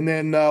 and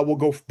then we'll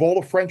go bowl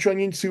of French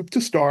onion soup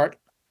to start,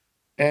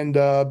 and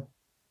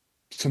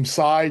some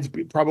sides,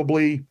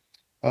 probably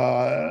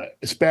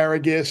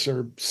asparagus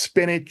or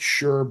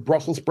spinach or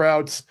Brussels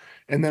sprouts,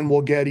 and then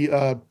we'll get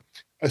a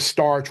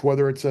starch,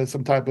 whether it's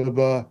some type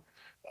of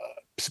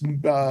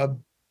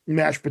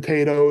mashed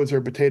potatoes or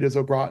potatoes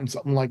au gratin,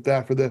 something like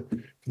that for the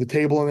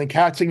table. And then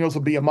Katzinger's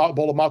will be a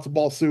bowl of matzo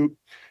ball soup,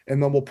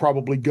 and then we'll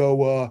probably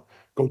go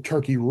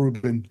turkey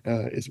Reuben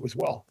as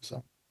well.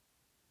 So.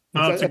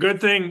 It's a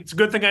good thing. It's a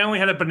good thing I only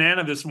had a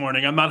banana this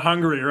morning. I'm not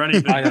hungry or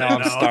anything. I know,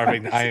 I'm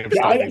starving. I am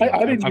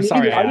starving. I'm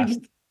sorry.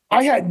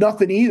 I had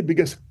nothing either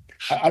because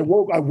I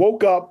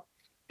woke up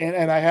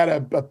and I had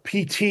a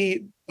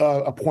PT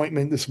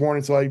appointment this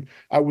morning, so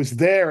I was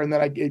there, and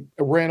then I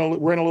ran a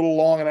little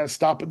long, and I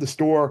stopped at the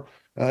store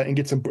and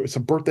get some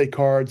birthday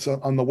cards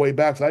on the way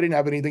back. So I didn't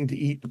have anything to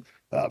eat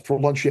for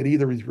lunch yet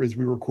either as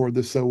we record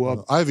this.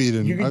 So I've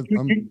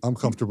eaten. I'm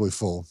comfortably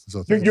full.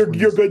 So you're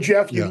good,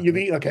 Geoff. Yeah. You've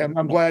eaten. Okay,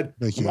 I'm glad.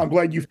 Thank you. I'm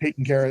glad you've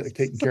taken care of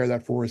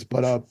that for us.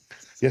 But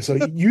so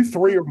you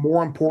three are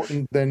more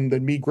important than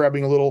me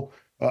grabbing a little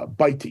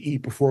bite to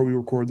eat before we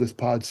record this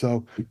pod.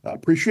 So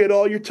appreciate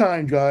all your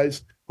time,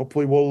 guys.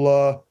 Hopefully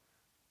we'll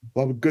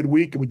have a good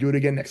week, and we do it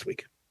again next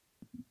week.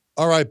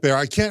 All right, Bear.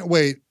 I can't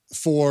wait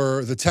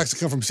for the text to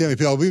come from Sammy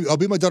P. I'll be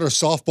at my daughter's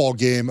softball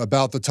game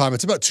about the time.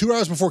 It's about 2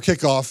 hours before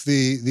kickoff.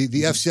 The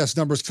FCS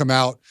numbers come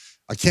out.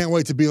 I can't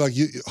wait to be like,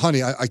 you,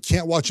 honey, I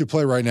can't watch you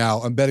play right now.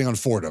 I'm betting on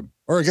Fordham,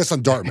 or I guess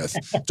on Dartmouth.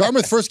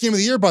 Dartmouth, first game of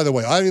the year, by the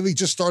way. Ivy League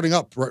just starting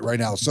up right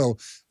now. So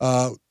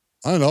I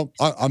don't know.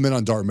 I'm in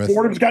on Dartmouth.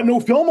 Fordham's got no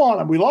film on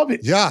him. We love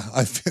it. Yeah,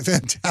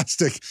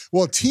 fantastic.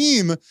 Well, a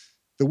team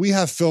that we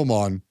have film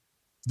on,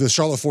 the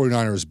Charlotte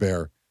 49ers,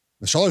 Bear.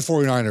 The Charlotte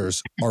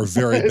 49ers are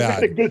very bad.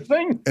 That's a good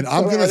thing. And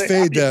I'm going to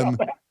fade them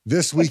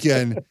this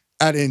weekend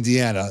at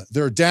Indiana.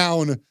 They're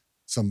down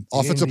some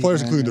offensive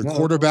players, including their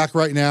quarterback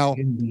right now.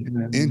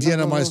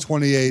 Indiana minus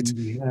 28.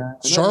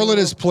 Charlotte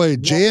has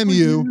played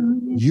JMU,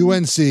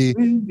 UNC,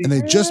 and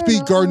they just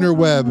beat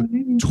Gardner-Webb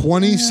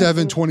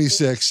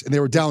 27-26, and they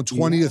were down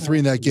 20-3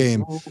 in that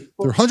game.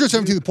 They're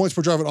 117 points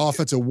per drive on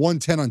offense and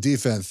 110 on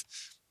defense.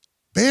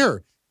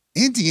 Bear,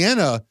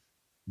 Indiana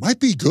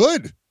might be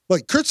good.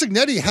 Like, Kurt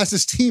Cignetti has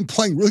this team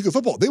playing really good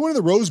football. They went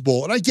to the Rose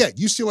Bowl, and I get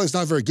UCLA is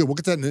not very good. We'll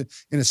get that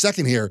in a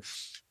second here.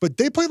 But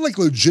they played like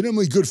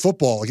legitimately good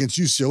football against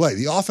UCLA.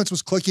 The offense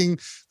was clicking.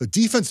 The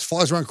defense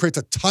flies around, creates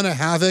a ton of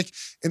havoc.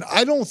 And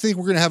I don't think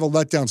we're going to have a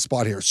letdown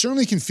spot here.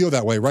 Certainly can feel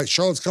that way, right?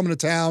 Charlotte's coming to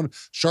town.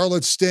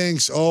 Charlotte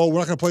stinks. Oh, we're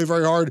not going to play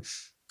very hard.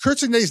 Kurt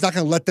Cignetti's not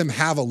going to let them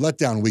have a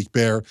letdown week,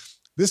 Bear.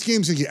 This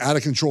game's going to get out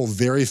of control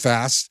very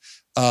fast.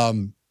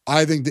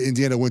 I think that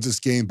Indiana wins this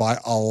game by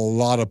a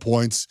lot of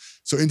points.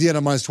 So Indiana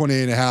minus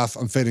 28.5.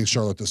 I'm fading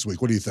Charlotte this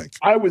week. What do you think?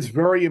 I was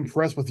very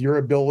impressed with your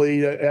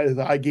ability. As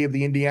I gave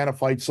the Indiana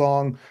fight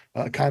song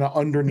kind of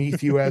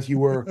underneath you as you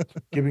were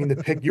giving the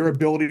pick. Your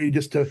ability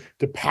just to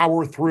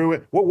power through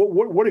it.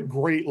 What a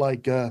great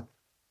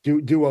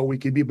duo we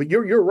could be. But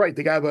you're right.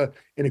 They have an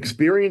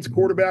experienced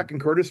quarterback in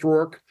Curtis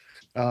Rourke.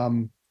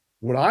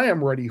 What I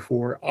am ready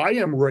for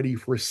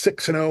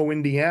 6-0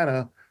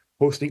 Indiana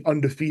hosting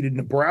undefeated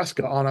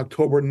Nebraska on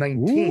October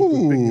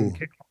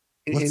 19th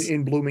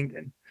in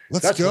Bloomington.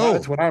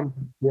 That's what I'm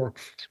for.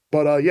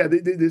 But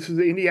this is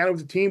Indiana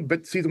was a team,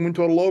 bet season win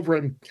total over,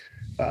 and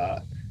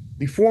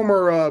the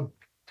former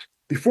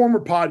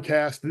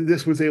podcast.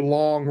 This was a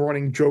long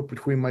running joke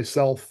between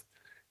myself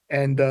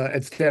and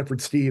at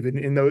Stanford Steve,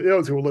 and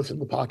those who listen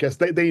to the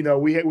podcast, they know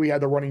we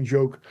had the running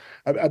joke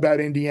about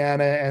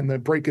Indiana and the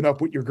breaking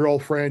up with your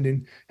girlfriend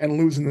and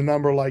losing the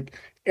number like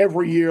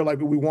every year. Like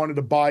we wanted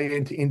to buy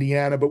into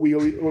Indiana, but we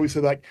always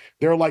said like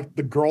they're like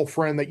the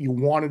girlfriend that you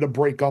wanted to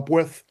break up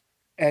with,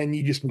 and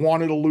you just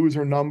wanted to lose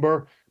her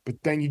number. But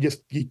then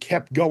you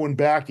kept going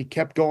back. You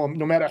kept going,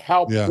 no matter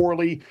how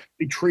poorly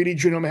they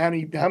treated you, no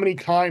matter how many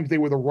times they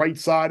were the right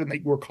side and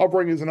they were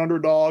covering as an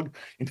underdog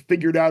and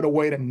figured out a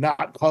way to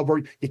not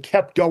cover. You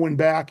kept going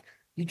back.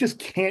 You just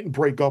can't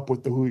break up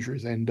with the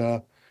Hoosiers. And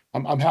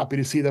I'm happy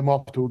to see them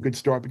off to a good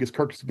start because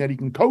Kirk Cinetti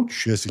can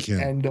coach. Yes, he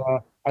can. And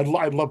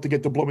I'd love to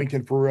get to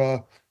Bloomington for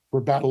a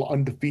battle of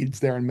undefeateds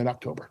there in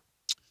mid-October.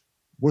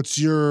 What's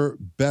your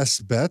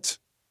best bet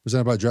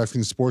presented by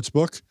DraftKings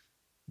Sportsbook?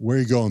 Where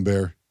are you going,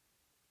 Bear?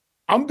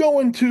 I'm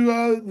going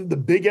to the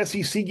big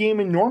SEC game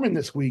in Norman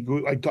this week. I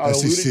alluded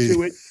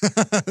to it.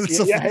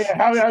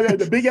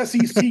 The big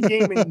SEC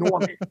game in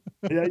Norman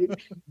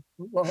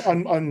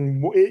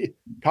on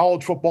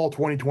college football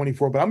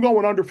 2024. But I'm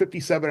going under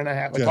 57.5.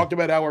 I talked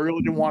about how I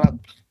really didn't want to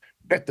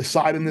bet the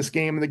side in this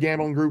game in the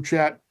gambling group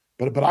chat.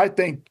 But I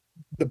think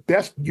the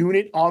best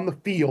unit on the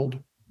field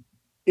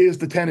is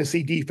the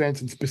Tennessee defense,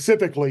 and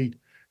specifically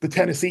the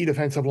Tennessee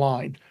defensive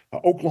line.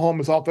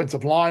 Oklahoma's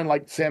offensive line,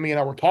 like Sammy and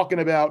I were talking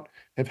about,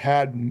 have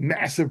had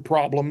massive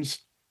problems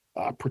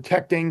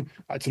protecting.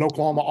 It's an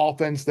Oklahoma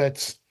offense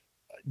that's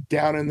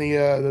down in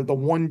the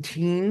one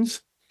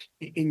teens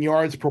in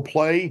yards per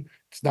play.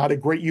 It's not a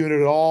great unit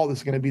at all. This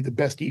is going to be the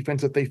best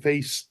defense that they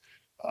face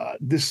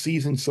this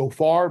season so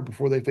far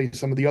before they face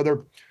some of the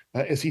other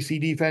SEC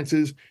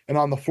defenses. And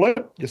on the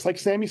flip, just like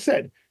Sammy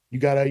said, you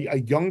got a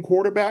young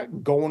quarterback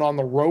going on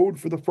the road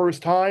for the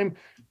first time.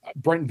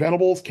 Brent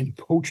Venables can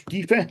coach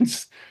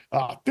defense.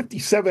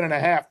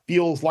 57.5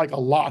 feels like a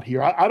lot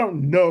here. I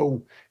don't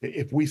know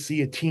if we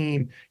see a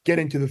team get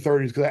into the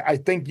 30s because I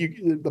think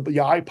the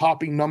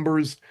eye-popping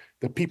numbers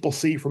that people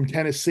see from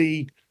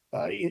Tennessee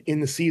in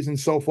the season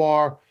so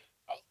far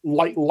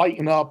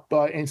lighten up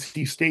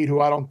NC State,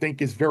 who I don't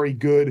think is very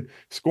good,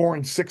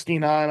 scoring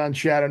 69 on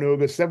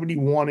Chattanooga,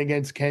 71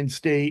 against Kent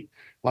State.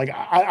 Like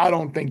I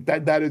don't think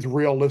that is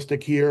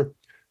realistic here.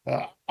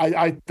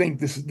 I think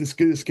this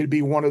could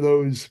be one of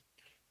those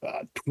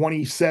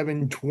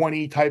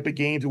 27-20 type of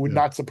games. It would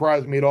not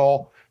surprise me at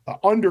all.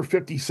 Under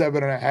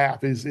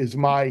 57.5 is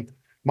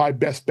my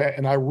best bet,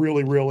 and I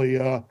really,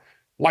 really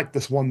like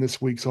this one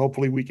this week. So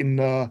hopefully we can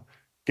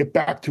get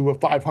back to a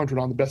 500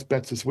 on the best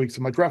bets this week.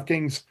 So my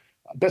DraftKings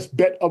best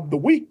bet of the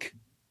week,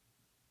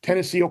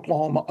 Tennessee,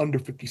 Oklahoma, under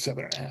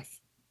 57.5.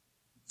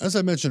 As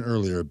I mentioned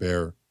earlier,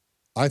 Bear,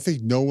 I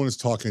think no one is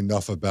talking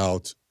enough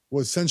about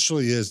what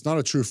essentially is not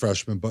a true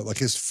freshman, but like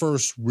his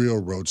first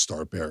real road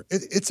start, Bear.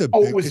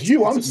 It was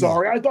you. I'm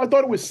sorry. I thought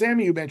it was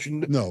Sammy who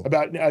mentioned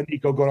about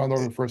Nico going on the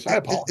road first. I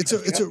apologize.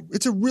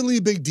 It's a really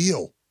big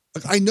deal.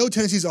 Like I know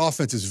Tennessee's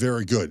offense is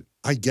very good.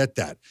 I get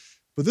that.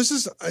 But this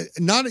is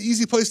not an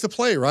easy place to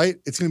play, right?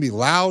 It's going to be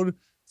loud.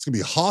 It's going to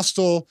be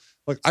hostile.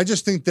 Like I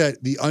just think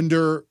that the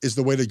under is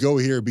the way to go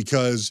here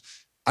because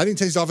I think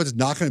Tennessee's offense is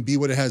not going to be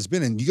what it has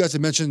been. And you guys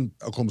have mentioned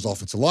Oklahoma's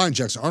offensive line.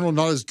 Jackson Arnold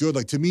not as good.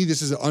 Like to me,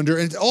 this is an under.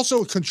 And it's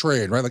also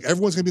contrarian, right? Like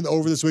everyone's going to be in the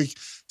over this week.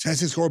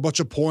 Tennessee score a bunch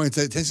of points.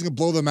 Tennessee's going to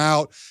blow them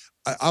out.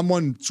 I'm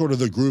one sort of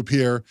the group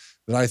here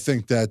that I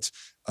think that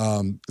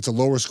it's a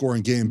lower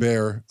scoring game,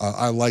 Bear.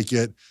 I like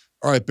it.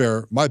 All right,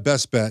 Bear, my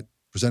best bet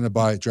presented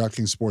by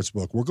DraftKings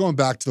Sportsbook. We're going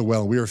back to the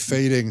well. We are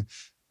fading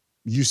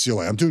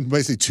UCLA. I'm doing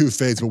basically two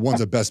fades, but one's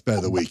the best bet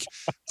of the week.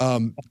 I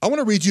want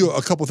to read you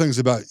a couple things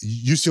about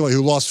UCLA,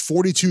 who lost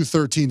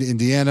 42-13 to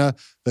Indiana.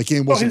 That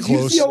game wasn't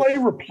close. Has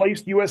UCLA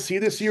replaced USC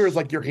this year as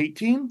like your hate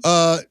team?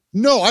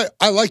 No,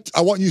 I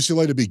want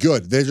UCLA to be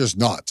good. They're just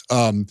not.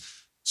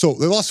 So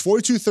they lost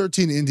 42-13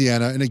 to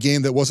Indiana in a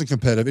game that wasn't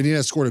competitive.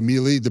 Indiana scored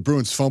immediately. The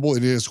Bruins fumbled.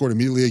 Indiana scored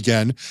immediately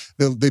again.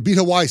 They beat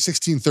Hawaii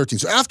 16-13.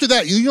 So after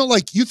that,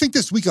 you think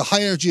this week of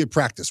high energy at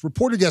practice.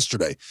 Reported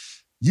yesterday,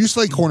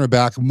 UCLA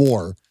cornerback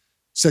Moore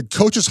said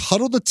coaches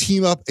huddled the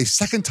team up a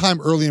second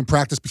time early in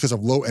practice because of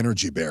low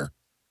energy, Bear.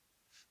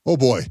 Oh,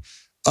 boy.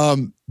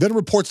 Then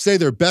reports say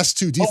their best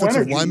two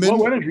defensive linemen.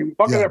 Low energy. We're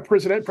talking about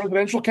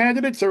presidential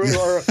candidates or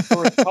a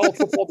college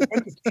football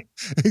defensive team.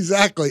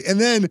 Exactly. And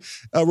then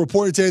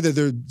reported today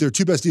that their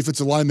two best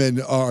defensive linemen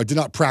did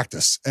not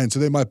practice, and so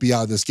they might be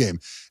out of this game.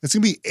 It's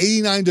going to be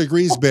 89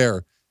 degrees,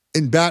 Bear,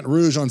 in Baton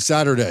Rouge on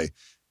Saturday.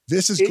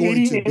 This is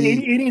going to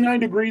be 89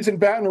 degrees in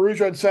Baton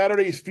Rouge on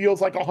Saturday.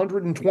 Feels like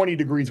 120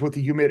 degrees with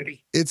the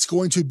humidity. It's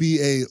going to be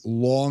a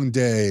long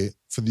day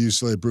for the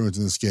UCLA Bruins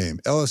in this game.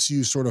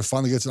 LSU sort of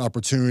finally gets an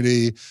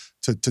opportunity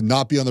to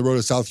not be on the road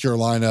to South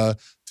Carolina,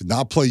 to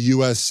not play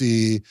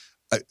USC.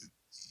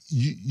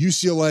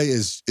 UCLA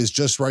is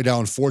just right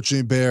now,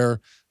 unfortunately, Bear,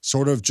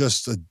 sort of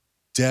just a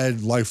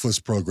dead, lifeless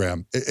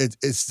program.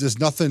 It's there's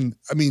nothing.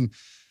 I mean,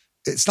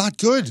 it's not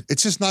good.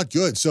 It's just not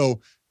good.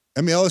 So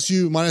I mean,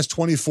 LSU minus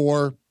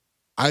 24.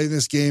 I think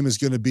this game is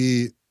going to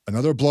be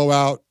another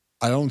blowout.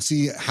 I don't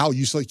see how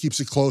UCLA keeps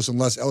it close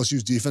unless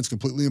LSU's defense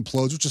completely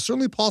implodes, which is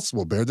certainly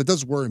possible, Bear. That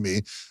does worry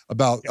me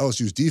about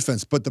LSU's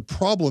defense. But the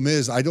problem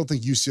is I don't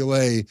think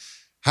UCLA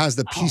has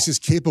the pieces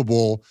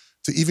capable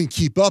to even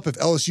keep up if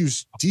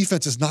LSU's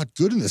defense is not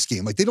good in this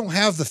game. Like, they don't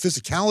have the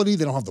physicality.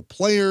 They don't have the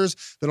players.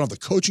 They don't have the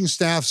coaching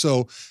staff.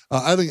 So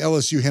I think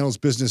LSU handles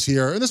business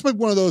here. And this might be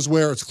one of those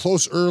where it's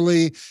close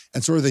early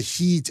and sort of the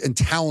heat and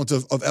talent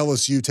of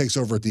LSU takes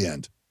over at the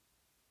end.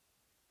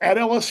 At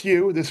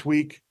LSU this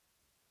week,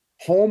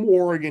 home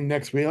Oregon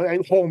next week.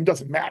 Home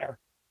doesn't matter.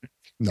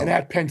 No. And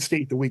at Penn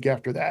State the week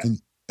after that.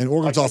 And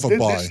Oregon's off a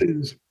bye.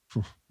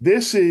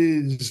 This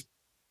is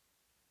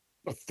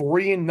a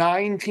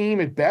 3-9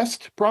 team at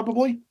best,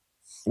 probably.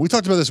 We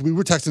talked about this. We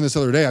were texting this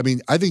the other day. I mean,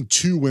 I think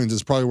 2 wins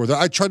is probably worth it.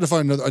 I tried to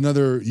find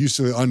another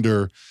UCLA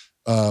under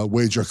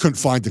wager. I couldn't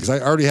find it because I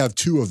already have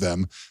 2 of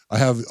them. I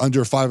have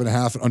under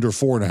 5.5 and under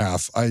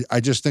 4.5. I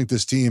just think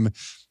this team,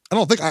 I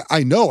don't think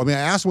I know. I mean,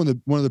 I asked one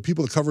of the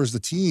people that covers the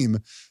team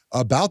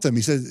about them.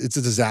 He said it's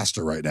a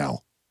disaster right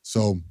now.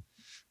 So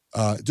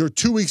they're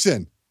 2 weeks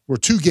in. We're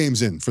 2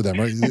 games in for them,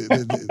 right?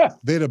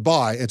 They had a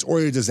bye. It's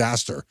already a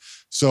disaster.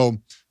 So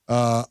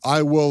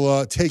I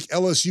will take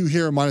LSU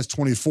here minus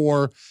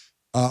 24.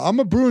 I'm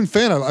a Bruin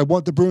fan. I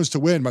want the Bruins to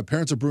win. My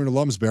parents are Bruin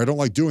alums, Bear. I don't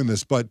like doing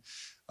this, but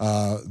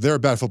they're a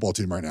bad football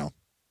team right now.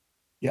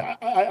 Yeah,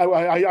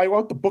 I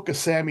want the Book of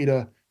Sammy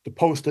to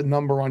post a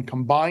number on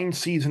combined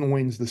season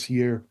wins this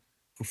year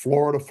for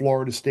Florida,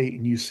 Florida State,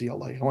 and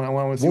UCLA.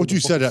 What would you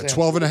said at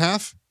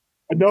 12.5?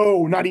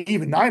 No, not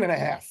even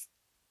 9.5.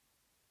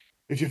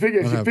 If you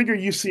figure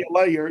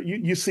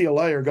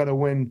UCLA are going to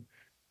win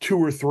 2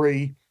 or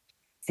 3.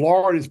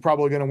 Florida is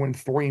probably going to win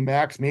 3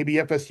 max. Maybe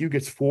FSU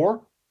gets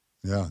 4.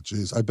 Yeah,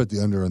 geez, I bet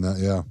the under on that.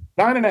 Yeah,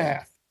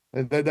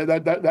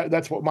 9.5.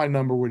 That's what my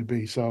number would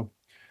be. So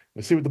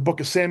let's see what the Book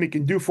of Sammy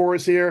can do for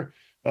us here.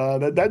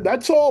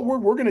 That's all we're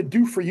going to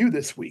do for you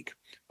this week.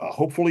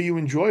 Hopefully you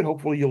enjoyed.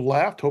 Hopefully you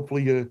laughed.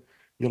 Hopefully you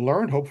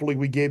learned. Hopefully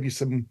we gave you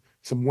some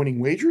winning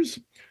wagers.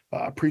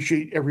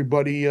 Appreciate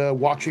everybody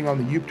watching on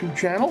the YouTube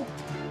channel.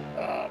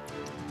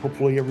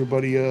 Hopefully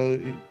everybody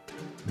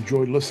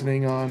enjoyed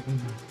listening on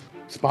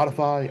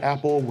Spotify,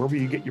 Apple, wherever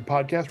you get your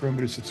podcast.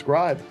 Remember to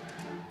subscribe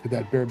to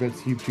that Bear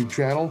Bets YouTube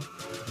channel.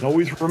 And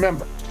always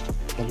remember,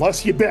 the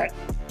less you bet,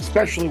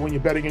 especially when you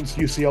bet against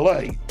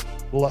UCLA,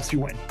 the less you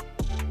win.